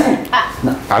ಕರ್ಸಿದಿಲ್ಲ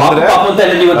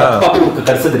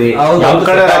ಕರ್ಸಿದ್ರಿ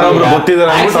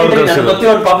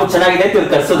ಪಾಪು ಚೆನ್ನಾಗಿದೆ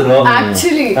ಕರ್ಸಿದ್ರು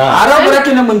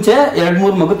ಆರೋಗ್ಯಕ್ಕಿಂತ ಮುಂಚೆ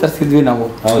 2-3 ಮಗು ತರ್ಸಿದ್ವಿ ನಾವು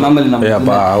ನಮ್ಮಲ್ಲಿ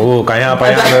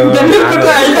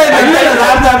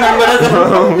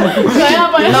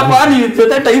ನೀವು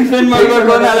ಜೊತೆ ಟೈಮ್ ಸ್ಪೆಂಡ್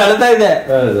ಮಾಡ್ಬೇಕು ಅಂತ ಅಳ್ತಾ ಇದೆ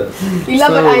ಇಲ್ಲ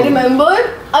ಬಟ್ ಐ ರಿಮೆಂಬರ್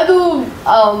ಅದು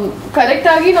ಕರೆಕ್ಟ್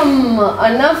ಆಗಿ ನಮ್ಮ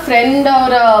ಅಣ್ಣ ಫ್ರೆಂಡ್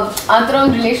ಅವರ ಆತರ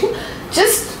ಒಂದು ರಿಲೇಷನ್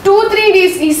ಜಸ್ಟ್ 2-3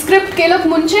 ಡೇಸ್ ಈ ಸ್ಕ್ರಿಪ್ಟ್ ಕೇಳಕ್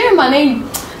ಮುಂಚೆ ಮನೆಗೆ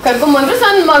ಕರ್ಕೊಂಡ್ಬಂದ್ರು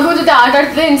ಸಣ್ಣ ಮಗು ಜೊತೆ ಆಟ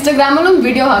ಆಡ್ತಿದ್ದೆ ಇನ್ಸ್ಟಾಗ್ರಾಮ್ ಅಲ್ಲಿ ಒಂದು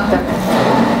ವಿಡಿಯೋ ಹಾಕ್ತಾರೆ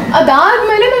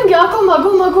ಅದಾದ್ಮೇಲೆ ನಂಗೆ ಯಾಕೋ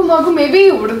ಮಗು ಮೇ ಬಿ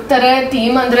ಹುಡುಕ್ತಾರೆ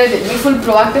ಟೀಮ್ ಅಂದ್ರೆ ಫುಲ್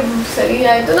ಪ್ರೊಆಕ್ಟಿವ್ ಸರಿ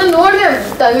ಆಯ್ತು ನಾನು ನೋಡಿದೆ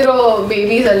ತಂದಿರೋ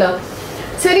ಬೇಬೀಸ್ ಎಲ್ಲ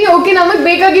ಸರಿ ಓಕೆ ನಮಗ್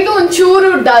ಬೇಕಾಗಿದ್ದು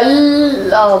ಒಂಚೂರು ಡಲ್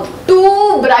ಟೂ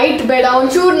ಬ್ರೈಟ್ ಬೇಡ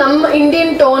ಒಂಚೂರು ನಮ್ಮ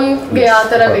ಇಂಡಿಯನ್ ಟೋನ್ಗೆ ಆ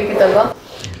ತರ ಬೇಕಿತ್ತಲ್ವಾ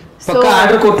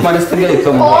ಆರ್ಡರ್ ಕೊಟ್ಟು ಮಾಡಿಸ್ತೀವಿ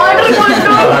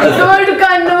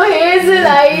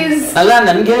ಅಲ್ಲ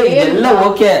ನನ್ಗೆ ಎಲ್ಲ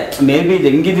ಓಕೆ ಮೇ ಬಿ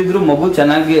ಹೆಂಗಿದ್ರು ಮಗು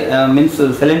ಚೆನ್ನಾಗಿ ಮೀನ್ಸ್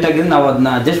ಸೈಲೆಂಟ್ ಆಗಿದ್ರೆ ನಾವು ಅದನ್ನ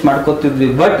ಅಡ್ಜಸ್ಟ್ ಮಾಡ್ಕೋತಿದ್ವಿ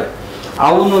ಬಟ್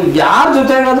ಅವನು ಯಾರ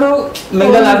ಜೊತೆಗಾದ್ರೂ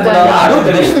ಮಿಂಗಲ್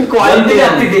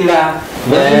ಆಗ್ತಿದ್ದಿಲ್ಲ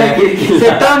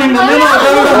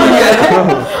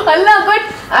ಅಲ್ಲ ಬಟ್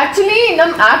ಆಕ್ಚುಲಿ ನಮ್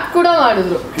ಆಕ್ಟ್ ಕೂಡ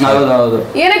ಮಾಡಿದ್ರು ಹೌದೌದು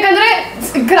ಏನಕ್ಕಂದ್ರೆ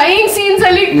ಕ್ರೈಮ್ ಸೀನ್ಸ್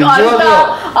ಅಲ್ಲಿ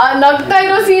ನಗ್ತಾ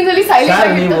ಇರೋ ಸೀನ್ಸ್ ಅಲ್ಲಿ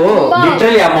ಸೈಲೆಂಟ್ ನೀವು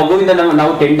ಲಿಟರಲಿ ಆ ಮಗುವಿಂದ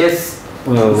ನಾವು 10 days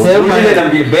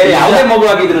ಬೇರೆ ಯಾವುದೇ ಮಗು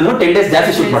ಆಗಿದ್ರು 10 days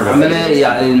ಜಾಸ್ತಿ ಶೂಟ್ ಮಾಡ್ತಾರೆ ಆಮೇಲೆ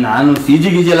ನಾನು ಸಿಜಿ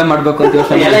ಗಿಜಿ ಎಲ್ಲ ಮಾಡ್ಬೇಕು ಅಂತ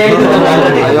ಯೋಚನೆ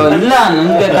ಇಲ್ಲ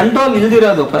ನನ್ಗೆ ಕಂಟ್ರೋಲ್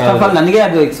ಇಲ್ದಿರೋದು ಫಸ್ಟ್ ಆಫ್ ಆಲ್ ನನಗೆ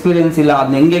ಅದು ಎಕ್ಸ್ಪೀರಿಯನ್ಸ್ ಇಲ್ಲ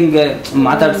ಅದನ್ನ ಹೆಂಗೆ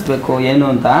ಮಾತಾಡಿಸ್ಬೇಕು ಏನು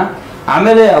ಅಂತ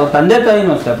ಆಮೇಲೆ ಅವ್ರ ತಂದೆ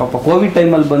ತಾಯಿನೂ ಅಷ್ಟೇ ಪಾಪ ಕೋವಿಡ್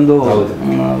ಟೈಮಲ್ಲಿ ಬಂದು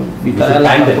ಈ ತರ ಎಲ್ಲ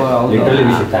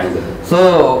ಸೊ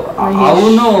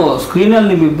ಅವನು ಸ್ಕ್ರೀನ್ ಅಲ್ಲಿ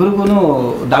ನಿಮ್ಮಿಬ್ಬರಿಗೂ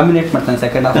ಡಾಮಿನೇಟ್ ಮಾಡ್ತಾನೆ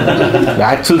second half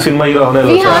actual cinema hero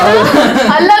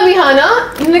ಅಲ್ಲ ವಿಹಾನ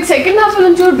ನಿನಗೆ ಸೆಕೆಂಡ್ ಹಾಫ್ ಅಲ್ಲಿ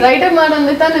ಒಂಚೂರು ಬ್ರೈಟ್ ಆಗಿ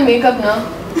ಮಾಡಂದ್ರೆ ತಾನೆ ಮೇಕಪ್ ನ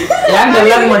ಯಾಕೆ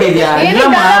ಎಲ್ಲ ಮಾಡಿದ್ಯಾ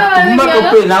ಇಲ್ಲಮ್ಮ ತುಂಬಾ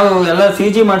ಕಪ್ಪು ನಾವು ಎಲ್ಲ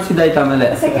ಸಿಜಿ ಮಾಡಿಸಿದಾಯ್ತು ಆಮೇಲೆ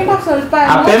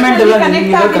ಆ ಪೇಮೆಂಟ್ ಎಲ್ಲ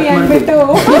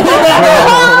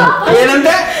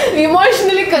ಏನಂತೆ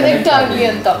ಇಮೋಷನಲಿ ಕನೆಕ್ಟ್ ಆಗ್ಲಿ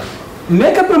ಅಂತ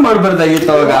ಮೇಕಪ್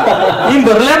ಮಾಡಬಾರ್ದಾಗಿತ್ತು ಅವಾಗ ನೀನ್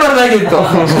ಬರ್ಲೇಬಾರ್ದಾಗಿತ್ತು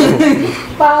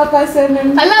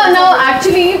ಅಲ್ಲ ನಾವು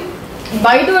actually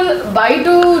by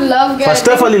two love first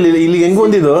of all ಇಲ್ಲಿ ಹೆಂಗ್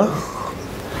ಬಂದಿದ್ದು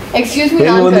ಎಕ್ಸ್ಕ್ಯೂಸ್ ಮೀ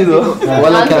ಹೆಂಗ್ ಬಂದಿದ್ದು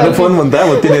ಫೋನ್ ಬಂತ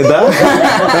ಗೊತ್ತಿದೆ ಅಂತ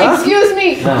ಎಕ್ಸ್ಕ್ಯೂಸ್ ಮೀ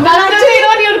ನಾನು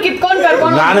ಇರೋರು ಇವ್ರು ಕಿತ್ಕೊಂಡು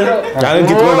ಕರ್ಕೊಂಡು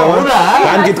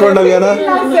ನಾನು ಕಿತ್ಕೊಂಡವ್ಯಾನ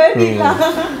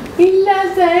ಇಲ್ಲ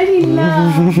ಸರ್ ಇಲ್ಲ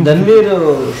ಧನ್ವೀರ್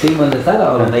ಟೀಮ್ ಅಂದ್ರೆ ಸರ್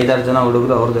ಅವ್ರ 5-6 ಜನ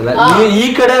ಹುಡುಗರು ಅವ್ರದೆಲ್ಲ ಈ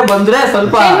ಕಡೆ ಬಂದ್ರೆ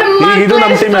ಸ್ವಲ್ಪ ಇದು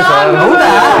ನಮ್ ಟೀಮೇ ಸರ್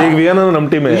ಈಗ ವಿಯಾನು ನಮ್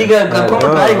ಟೀಮೇ ಈಗ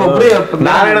ಒಬ್ರೇ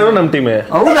ನಾರಾಯಣನು ನಮ್ ಟೀಮೇ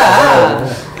ಹೌದಾ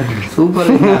ಸೂಪರ್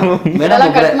ಮೇಡಮ್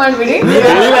ಕಟ್ ಮಾಡ್ಬಿಡಿ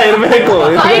ಎಲ್ಲ ಇರ್ಬೇಕು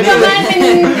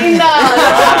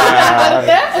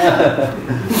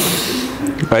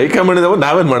ಹೈಕಮಾಂಡ್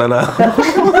ನಾವೇನ್ ಮಾಡೋಣ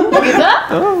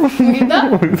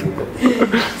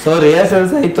ಸೊ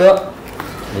ರಿಹರ್ಸಲ್ಸ್ ಆಯ್ತು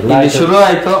ಶುರು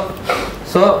ಆಯ್ತು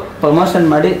ಸೊ ಪ್ರಮೋಷನ್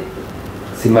ಮಾಡಿ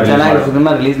ಚೆನ್ನಾಗಿ ಸಿನಿಮಾ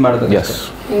ರಿಲೀಸ್ ಮಾಡೋದು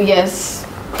ಎಸ್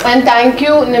ಅಂಡ್ ಥ್ಯಾಂಕ್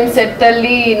ಯು ನಿಮ್ ಸೆಟ್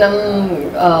ಅಲ್ಲಿ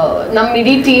ನಮ್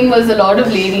ಇಡೀ team was a lot of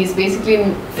ladies basically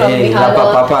from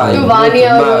to ವಾಣಿ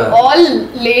ಅವರು ಆಲ್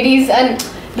ಲೇಡೀಸ್ ಅಂಡ್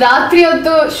ರಾತ್ರಿ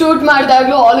ಹೊತ್ತು shoot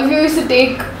ಮಾಡಿದಾಗ್ಲೂ all of you use to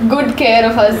take good care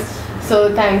of us so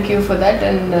thank you for that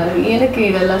and ಏನಕ್ಕೆ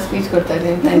ಇದೆಲ್ಲ speech ಕೊಡ್ತಾ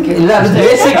ಇದ್ದೀನಿ ಥ್ಯಾಂಕ್ ಯು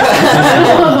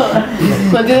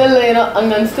ಮಧ್ಯದಲ್ಲಿ ಏನೋ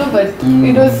ಹಂಗ ಅನ್ಸ್ತು but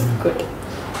it was good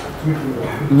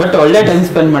but ಒಳ್ಳೆ ಟೈಮ್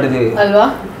ಸ್ಪೆಂಡ್ ಮಾಡಿದೀವಿ ಅಲ್ವಾ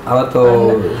ಅವತ್ತು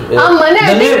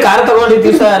ಕಾರ್ ತಗೊಂಡಿದ್ದ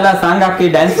ದಿವಸ ಎಲ್ಲ ಸಾಂಗ್ ಹಾಕಿ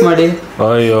ಡ್ಯಾನ್ಸ್ ಮಾಡಿ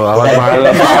ಅಯ್ಯೋ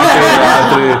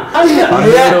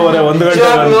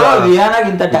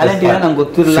ವಿಯಾನಾಗಿಂತ ಟ್ಯಾಲೆಂಟ್ ಇದೆ ನಂಗೆ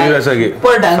ಗೊತ್ತಿರಲಿಲ್ಲ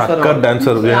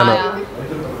ಡ್ಯಾನ್ಸರ್ ವಿಯಾನ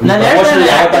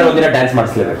ಡ್ಯಾನ್ಸ್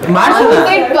ಮಾಡಿಸ್ಲೇಬೇಕು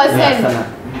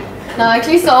ನಾವು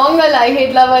ಆಕ್ಚುಲಿ ಸಾಂಗ್ ಅಲ್ಲಿ ಐ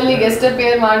ಹೇಟ್ ಲವ್ ಅಲ್ಲಿ ಗೆಸ್ಟ್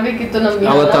ಅಪಿಯರ್ ಮಾಡ್ಬೇಕಿತ್ತು ನಮ್ಗೆ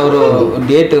ಅವತ್ತು ಅವರು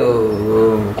ಡೇಟ್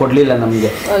ಕೊಡ್ಲಿಲ್ಲ ನಮ್ಗೆ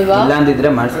ಇಲ್ಲ ಅಂದಿದ್ರೆ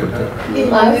ಮಾಡಿಸ್ಬಿಡ್ತಾರೆ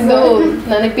ಅಂದಿದ್ದು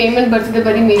ನನಗೆ ಪೇಮೆಂಟ್ ಬರ್ತಿದೆ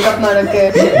ಬರೀ ಮೇಕಪ್ ಮಾಡಕ್ಕೆ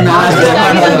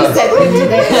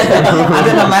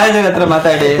ಅದೇ ನಮ್ಮ ಮ್ಯಾನೇಜರ್ ಹತ್ರ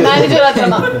ಮಾತಾಡಿ ಮ್ಯಾನೇಜರ್ ಹತ್ರ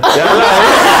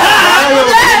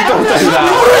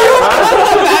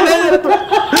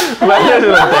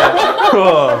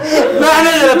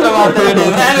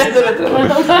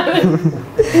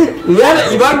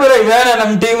ಇವಾಗ ಬರೋ ಇವಾಗ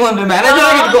ನಮ್ ಟೀಮ್ ಅಂದ್ರೆ ಮ್ಯಾನೇಜರ್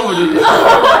ಆಗಿ ಇಟ್ಕೊಂಡ್ಬಿಟ್ಟಿದ್ವಿ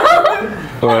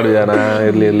ಮಾಡಿದಾನ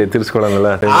ಇರ್ಲಿ ತಿರ್ಸ್ಕೊಳ್ಳೋಣ.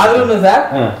 ಆದ್ರೂ ಸರ್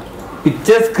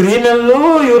ಪಿಕ್ಚರ್ ಸ್ಕ್ರೀನ್ ಅಲ್ಲೂ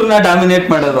ಇವ್ರನ್ನ ಡಾಮಿನೇಟ್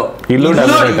ಮಾಡೋದು.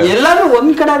 ಎಲ್ಲಾದ್ರೂ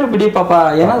ಒಂದ್ ಕಡೆ ಆದ್ರೂ ಬಿಡಿ ಪಾಪ,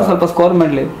 ಏನಾದ್ರು ಸ್ವಲ್ಪ ಸ್ಕೋರ್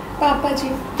ಮಾಡ್ಲಿ. ಪಾಪಾಜಿ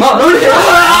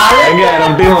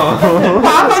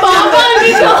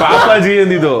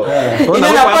ಅಂದಿದ್ದು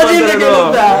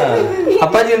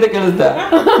ಅಪ್ಪಾಜಿ ಅಂತ ಕೇಳುತ್ತಾ?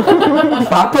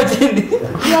 ಪಾಪಾಜಿ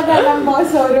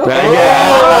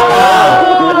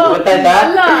ಗೊತ್ತಾಯ್ತಾ?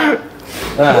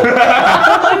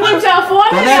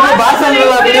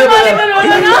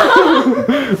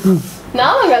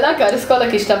 ನಾವಾಗೆಲ್ಲ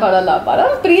ಕರ್ಸ್ಕೊಳಕ್ ಇಷ್ಟಪಡಲ್ಲ,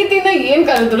 ಪ್ರೀತಿಯಿಂದ ಏನ್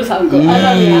ಕರೆದ್ರು ಸಾಕು.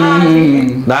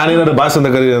 ನಾನೇನಾದ್ರು ಬಾಸ್ ಅಂತ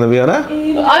ಕರೀನ ವಿಯಾನ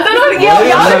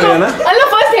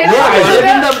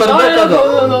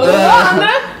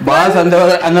ಬಾಸ್ ಅಂತ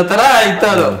ಅನ್ನೋ ತರ ಇತ್ತು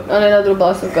ಅದು. ನಾನೇನಾದ್ರು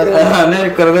ಬಾಸ್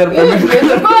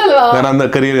ನಾನು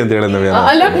ಕರೀರಿ ಅಂತ ಹೇಳಿದ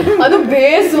ಅಲ್ಲ, ಅದು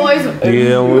ಬೇಸ್ ವಾಯ್ಸ್.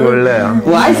 ಒಳ್ಳೆ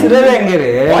ವಾಯ್ಸ್ ಇರೋದೇ ಹೆಂಗೆ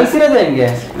ರೀ? ವಾಯ್ಸ್ ಇರೋದೇ ಹೆಂಗೆ?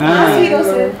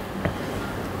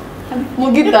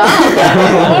 ಮುಗಿತಾ?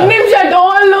 ಒಂದ್ ನಿಮಿಷ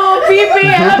ಡೋಲು ಪಿಪಿ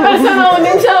ಎಲ್ಲ ಕಳ್ಸೋಣ, ಒಂದ್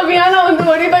ನಿಮಿಷ ವಿಯಾನ ಒಂದು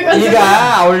ಹೊಡಿಬೇಕು. ಈಗ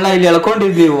ಅವಳನ್ನ ಇಲ್ಲಿ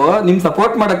ಎಳ್ಕೊಂಡಿದ್ದೀವು ನಿಮ್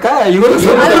ಸಪೋರ್ಟ್ ಮಾಡಕ್ಕ ಇವರು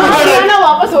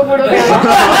ವಾಪಸ್ ಹೋಗ್ಬಿಡು.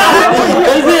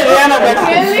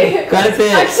 ಕಳಿಸಿ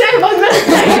ಅಕ್ಷಯ್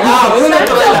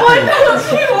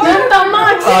ನನ್ ತಮ್ಮ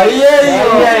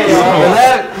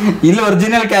ಇಲ್ಲಿ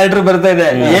ಒರಿಜಿನಲ್ ಕ್ಯಾರೆಕ್ಟರ್ ಬರ್ತಾ ಇದೆ.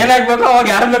 ಏನಾಗ್ಬೇಕು ಅವಾಗ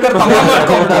ಯಾರು ಬೇಕಾದ್ರೆ ತಮ್ಮ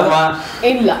ಮಾಡ್ಕೊಂಡ್ಬಿಡಲ್ವ?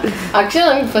 ಇಲ್ಲ, ಅಕ್ಷಯ್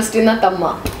ನಂಗೆ ಫಸ್ಟ್ ಇನ್ನ ತಮ್ಮ.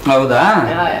 ಹೌದಾ?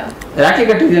 ರಾಖಿ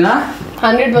ಕಟ್ಟಿದ್ದೀನಾ?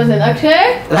 100%. ಅಕ್ಷಯ್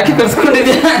ರಾಖಿ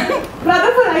ಕಟ್ಸ್ಕೊಂಡಿದ್ಯಾ?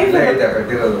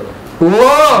 ಓ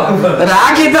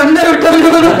ರಾಖಿ ತಂದೆ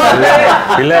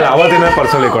ಇಲ್ಲ ಅವತ್ತಿನ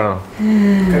ಪರ್ಸಲ್ ಇಕ್ಕೋಣ.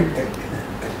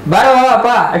 ಬಾರಪ್ಪ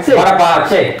ಅಕ್ಷಯ್, ಬಾರಪ್ಪ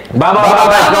ಅಕ್ಷಯ್,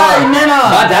 ಇನ್ನೇನು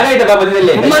ಜಾಗ ಇದೆ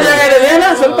ಬಂದಿಲ್ಲಿ, ತುಂಬಾ ಜಾಗ ಇದೆ. ಏನೋ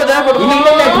ಸ್ವಲ್ಪ ಜಾಗ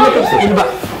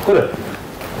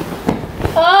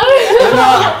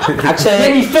ಅಕ್ಷಯ್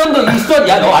ಇಷ್ಟೊಂದು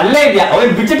ಅಲ್ಲೇ ಇದೆಯಾ?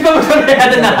 ಅವನ್ ಬಿಚ್ಚಿಟ್ಕೊಂಡ್ಬಿಟ್ಟೆ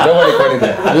ಅದನ್ನ.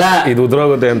 ಅಲ್ಲ ಇದು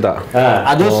ಉದ್ರೋಗುತ್ತೆ ಅಂತ.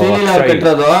 ಅದು ಶ್ರೀಲೀಲಾ ಅವ್ರು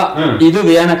ಕಟ್ಟಿರೋದು, ಇದು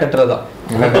ವಿಯಾನ ಕಟ್ಟಿರೋದು.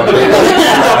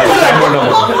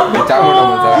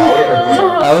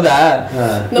 ಹೌದಾ?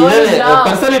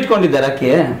 ಪರ್ಸಲ್ ಇಟ್ಕೊಂಡಿದ್ದಾರೆ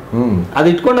ಅಕ್ಕಿ. ಅದ್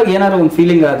ಇಟ್ಕೊಂಡಾಗ ಏನಾರು ಒಂದ್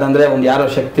ಫೀಲಿಂಗ್ ಆದಂದ್ರೆ ಒಂದ್ ಯಾರೋ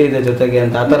ಶಕ್ತಿ ಇದೆ ಜೊತೆಗೆ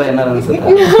ಅಂತ ಆತರ ಏನಾರು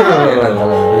ಅನ್ಸುತ್ತೆ?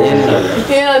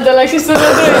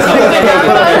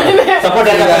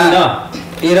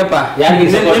 ಇರಪ್ಪ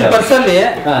ಪರ್ಸಲ್ಲಿ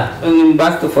ನಿಮ್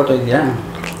ಬಾಸ್ತು ಫೋಟೋ ಇದೆಯಾ?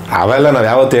 ಅವೆಲ್ಲ ನಾವ್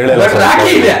ಯಾವತ್ತು ಹೇಳಿಲ್ಲ.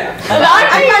 ರಾಖಿ ಇದೆ,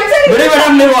 ಬಿಡಿ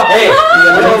ಮೇಡಮ್ ನೀವು.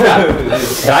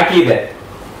 ರಾಖಿ ಇದೆ,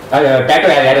 ಟ್ಯಾಟೋ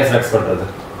ಯಾರ ಹೆಸರು ಹಾಕ್ಸ್ಕೊಟ್ರದು?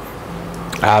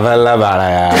 ಅವೆಲ್ಲ ಬೇಡ.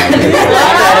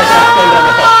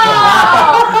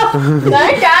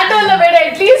 ಟ್ಯಾಟೋ ಎಲ್ಲ ಬೇಡ,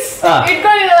 at least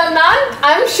ಇಟ್ಕೊಂಡಿರಲ್ಲ.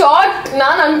 I am short.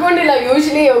 Non ಅನ್ಕೊಂಡಿಲ್ಲ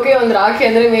usually okay ಒಂದ್ ರಾಖಿ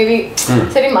ಅಂದ್ರೆ ಮೇ ಬಿ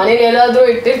ಸರಿ ಮನೇಲಿ ಎಲ್ಲಾದ್ರೂ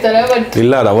ಇಟ್ಟಿರ್ತಾರೆ, ಬಟ್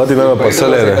ಇಲ್ಲ ಅದು ಅವತ್ತಿನ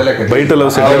ಪರ್ಸಲ್ ಬೈಟ್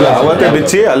ಲವ್ ಸಿಗಲ್ಲ. ಅವತ್ತೇ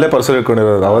ಬಿಚ್ಚಿ ಅಲ್ಲೇ ಪರ್ಸಲ್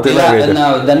ಇಟ್ಕೊಂಡಿರೋದು ಅವತ್ತಿನ.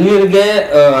 ಧನ್ವೀರ್ಗೆ,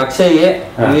 ಅಕ್ಷಯ್ಗೆ,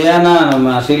 ವಿಯಾನ, ನಮ್ಮ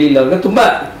ಶ್ರೀಲೀಲಾ ಅವ್ರಿಗೆ ತುಂಬಾ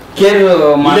ಕೇರ್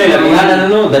ಮಾಡಿಲ್ಲ.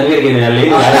 ಧನ್ವೀರ್ಗೆ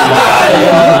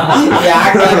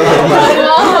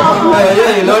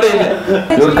ನೋಡಿ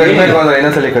ಇವ್ರು ಕಡಿಮೆ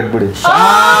ಇನ್ನೊಂದ್ಸಲಿ ಕಟ್ಬಿಡಿ.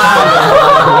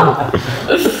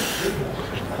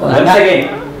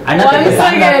 ಅಣ್ಣ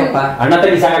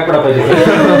ತಗಿ ಸಾಕಾಗ್ಬಿಡಪ್ಪ.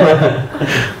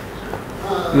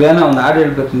 ವಿಯಾನ ಒಂದ್ ಹಾಡು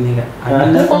ಹೇಳ್ಬೇಕು ನೀಗ.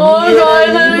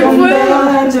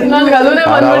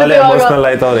 ಎಮೋಷನಲ್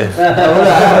ಆಯ್ತವ್ರೆ.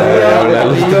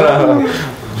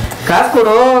 ಕಾಸು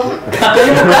ಕೊಡು,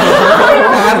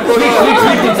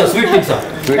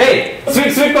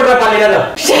 ಸ್ವೀಟ್ ಕೊಡ್ರಪ್ಪ.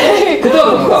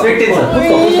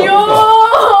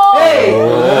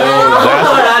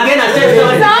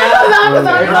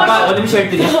 ನಿಮಿಷ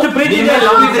ಹೇಳ್ತೀನಿ, ಎಷ್ಟು ಪ್ರೀತಿ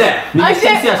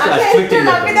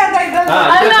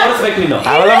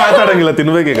ಅವೆಲ್ಲ ಮಾತಾಡಂಗಿಲ್ಲ,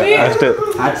 ತಿನ್ಬೇಕೀಗ ಅಷ್ಟೇ.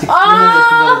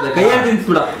 ಕೈಯಲ್ಲಿ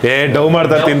ತಿನ್ಸ್ಬಿಡ. ಡೌ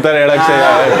ಮಾಡ್ತಾರೆ, ತಿಂತಾರೆ, ಹೇಳಕ್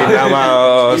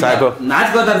ಸಾಕು.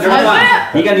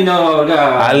 ಈಗ ನೀನು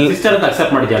ಸಿಸ್ಟರ್ ಅಂತ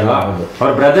ಅಕ್ಸೆಪ್ಟ್ ಮಾಡಿದ್ಯಲ್ವಾ, ಅವ್ರ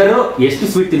ಬ್ರದರ್ ಎಷ್ಟು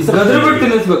ಸ್ವೀಟ್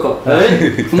ತಿನ್ನಿಸ್ಬೇಕು.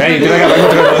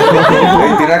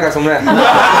 ತಿನ್ನಕ ಸುಮ್ಮನೆ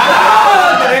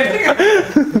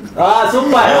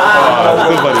ಸೂಪರ್.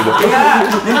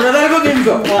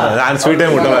 ನಾನು ಸ್ವೀಟೇ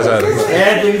ಮುಟ್ಟಲ್ಲ ಸರ್.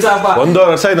 1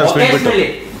 ವರ್ಷ ಆಯ್ತು ನಾನು ಸ್ವೀಟ್ ಬಿಟ್ಟು.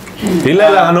 ಇಲ್ಲ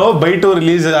ನಾನು ಬೈಟು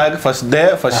ರಿಲೀಸ್ ಆಗಿ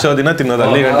ಫಸ್ಟ್ ಶೋ ದಿನ ತಿನ್ನೋದು,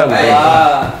 ಅಲ್ಲಿ ಗಂಟ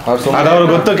ಅದು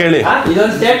ಅವ್ರಿಗೆ ಗೊತ್ತು ಕೇಳಿ.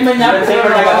 ಇದೊಂದು ಸ್ಟೇಟ್ಮೆಂಟ್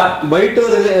ಬೈಟು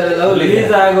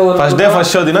ರಿಲೀಸ್ ಆಗೋ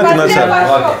ಫಸ್ಟ್ ಶೋ ದಿನ ತಿನ್ನೋದು ಸರ್.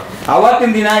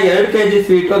 ಅವತ್ತಿನ ದಿನ 2 kg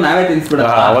ಸ್ವೀಟ್ ನಾವೇ ತಿನ್ಸ್ಬಿಡ.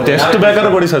 ಅವತ್ತು ಎಷ್ಟು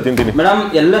ಬೇಕಾದ್ರೂ ಕೊಡಿ ಸರ್, ತಿಂತೀನಿ. ಮೇಡಮ್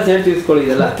ಎಲ್ಲ ಸೇರಿ ತಿನ್ಸ್ಕೊಳ್ಳಿ.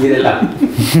 ಇದೆಲ್ಲ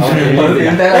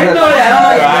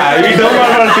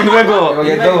ತಿನ್ಬೇಕು.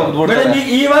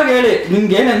 ಇವಾಗ ಹೇಳಿ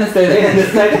ನಿಮ್ಗೆ ಏನ್ ಅನ್ನಿಸ್ತಾ ಇದೆ?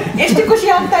 ಎಷ್ಟು ಖುಷಿ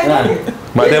ಆಗ್ತಾ ಇದೆ.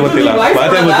 ಮಾತೇ ಗೊತ್ತಿಲ್ಲ.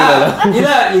 ಇಲ್ಲ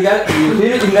ಈಗ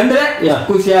ಹಿಂಗಂದ್ರೆ ಎಷ್ಟು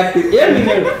ಖುಷಿ ಆಗ್ತಿದೆ ಹೇಳಿ.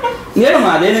 ಏನಮ್ಮ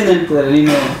ಅದೇನೇನ್ ಹೇಳ್ತಿದಾರೆ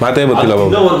ನೀನು? ಮಾತೇ ಗೊತ್ತಿಲ್ಲ.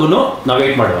 ನಾವು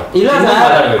ವೇಟ್ ಮಾಡುವ. ಇಲ್ಲ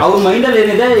ಅವ್ರ ಮೈಂಡಲ್ಲಿ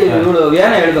ಏನಿದೆ ಇವಳು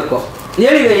ವಿಯಾನ ಹೇಳ್ಬೇಕು.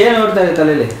 ಹೇಳಿದೆ ಏನ್ ನೋಡ್ತಾ ಇದೆ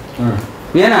ತಲೆಯಲ್ಲಿ?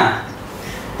 ವಿಯಾನ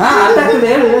ಅರ್ಥ ಆಗ್ತದೆ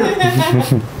ಹೇಳು.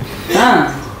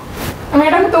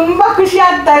 ಮೇಡಮ್ ತುಂಬಾ ಖುಷಿ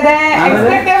ಆಗ್ತಾ ಇದೆ,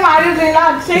 ಎಕ್ಸ್ಪೆಕ್ಟ್ ಮಾಡಿರ್ಲಿಲ್ಲ.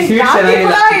 ಅಕ್ಷಯ್ ಜಾಸ್ತಿ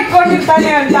ಕೂಡ ಇಟ್ಕೊಂಡಿರ್ತಾನೆ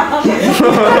ಅಂತ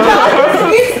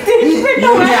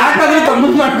ಯಾಕಾದ್ರೂ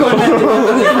ತಮ್ಮದ್ ಮಾಡ್ಕೊಂಡು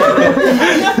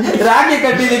ರಾಗಿ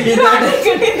ಕಟ್ಟಿದ್ದಕ್ಕೆ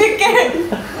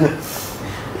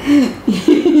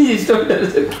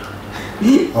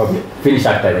ಫಿನಿಶ್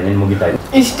ಆಗ್ತಾ ಇದೆ, ನೀನ್ ಮುಗಿತಾ ಇದೆ.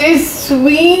 ಇಷ್ಟೇ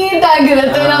ಸ್ವೀಟ್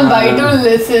ಆಗಿರುತ್ತೆ ನಮ್ ಬೈಟು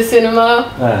ಸಿನಿಮಾ.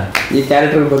 ಈ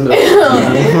ಕ್ಯಾರೆಕ್ಟರ್ ಬಂದ್ರು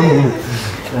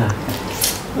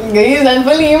ಗೈಸ್ ನನ್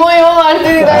ಫುಲ್ ಇಮೋ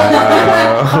ಮಾಡ್ತಿದ್ದೀರಾ.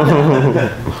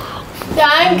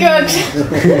 Thank you.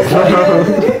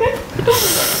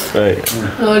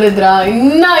 ನೋಡಿದ್ರಾ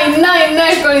ಇನ್ನ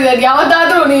ಇಟ್ಕೊಂಡಿದ್ದಾರೆ.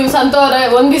 ಯಾವತ್ತಾದ್ರೂ ನೀವು ಸಂತೋಷ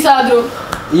ಒಂದ್ ದಿವಸ ಆದ್ರೂ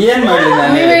ಏನ್ ಮಾಡಿಲ್ಲ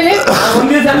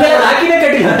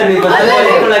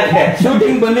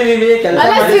ಶೂಟಿಂಗ್ ಬಂದಿದೀವಿ,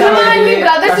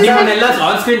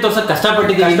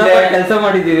 ಕೆಲಸ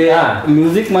ಮಾಡಿದೀವಿ,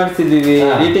 ಮ್ಯೂಸಿಕ್ ಮಾಡ್ತಿದೀವಿ,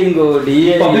 ಎಡಿಟಿಂಗ್,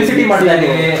 ಪಬ್ಲಿಸಿಟಿ ಮಾಡ್ತಾ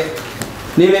ಇದೀವಿ.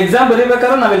 ನೀವ್ ಎಕ್ಸಾಮ್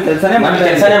ಬರೀಬೇಕಾದ್ರೆ ನಾವಿಲ್ಲಿ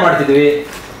ಕೆಲಸನೇ ಮಾಡ್ತಿದ್ವಿ.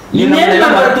 ನೀವು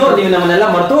ನಮ್ಮನ್ನೆಲ್ಲ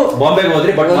ಮರೆತು ಬಾಂಬೆಗೆ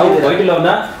ಹೋದ್ರಿ. ಬಟ್ ನಾವು ವೈಟಿಲವ್ನ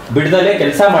ಬಿಡದಲ್ಲೇ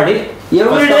ಕೆಲಸ ಮಾಡಿ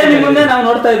ನಿಮ್ಮನ್ನೇ ನಾವು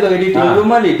ನೋಡ್ತಾ ಇದ್ವಿ. ಎಡಿಟಿಂಗ್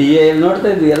ರೂಮ್ ಅಲ್ಲಿ DA ನೋಡ್ತಾ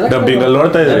ಇದ್ವಿ, ಎಲ್ಲ ಡಬ್ಬಿಂಗ್ ಅಲ್ಲಿ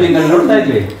ನೋಡ್ತಾ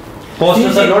ಇದ್ವಿ,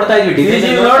 ಪೋಸ್ಟರ್ಸ್ ನೋಡ್ತಾ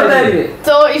ಇದ್ವಿ.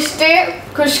 ಸೊ ಇಷ್ಟೇ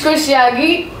ಖುಷಿಯಾಗಿ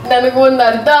ನನಗೊಂದು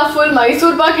ಅರ್ಧ ಫುಲ್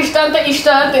ಮೈಸೂರ್ ಪಾಕ್ ಇಷ್ಟ ಅಂತ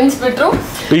ತಿನ್ಸ್ಬಿಟ್ರು.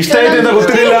 ಇಷ್ಟ ಆಯ್ತು ಅಂತ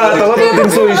ಗೊತ್ತಿಲ್ಲ,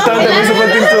 ತಿನ್ಸು ಇಷ್ಟ ಅಂತ ಮೈಸೂರ್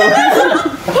ಪಾಕ್ ತಿನ್ಸು.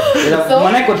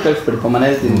 ಮನೆ ಕೊಟ್ಟು ಕಳಿಸ್ಬಿಡ್ಕೊ,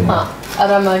 ಮನೇಲಿ ತಿಂದು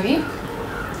ಆರಾಮಾಗಿ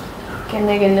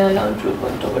ಕೆನ್ನೆಗೆ ಎಲ್ಲ ಒಂಚೂರು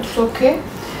ಬಂತು. ಬಟ್ ಓಕೆ,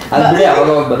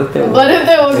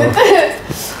 ಬರುತ್ತೆ ಹೋಗುತ್ತೆ.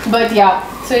 ಬಟ್ ಯಾ,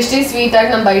 ಸೊ ಇಷ್ಟೇ ಸ್ವೀಟ್ ಆಗಿ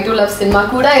ನಮ್ಮ ಬೈ ಟು ಲವ್ ಸಿನಿಮಾ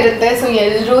ಕೂಡ ಇರುತ್ತೆ. ಸೊ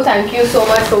ಎಲ್ಲರೂ thank you so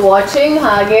much for watching.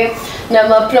 ಹಾಗೆ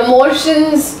ನಮ್ಮ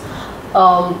ಪ್ರಮೋಷನ್ಸ್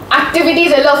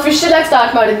ಆಕ್ಟಿವಿಟೀಸ್ ಎಲ್ಲ ಅಫಿಷಿಯಲ್ ಆಗಿ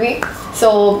ಸ್ಟಾರ್ಟ್ ಮಾಡಿದ್ವಿ. So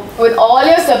with all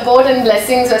your support and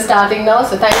blessings R starting now.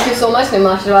 So thank you so much. ನಿಮ್ಮ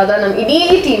ಆಶೀರ್ವಾದ ನಮ್ಮ ಇಡೀ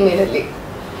ಟೀಮ್ ಮೇಲಿರಲಿ.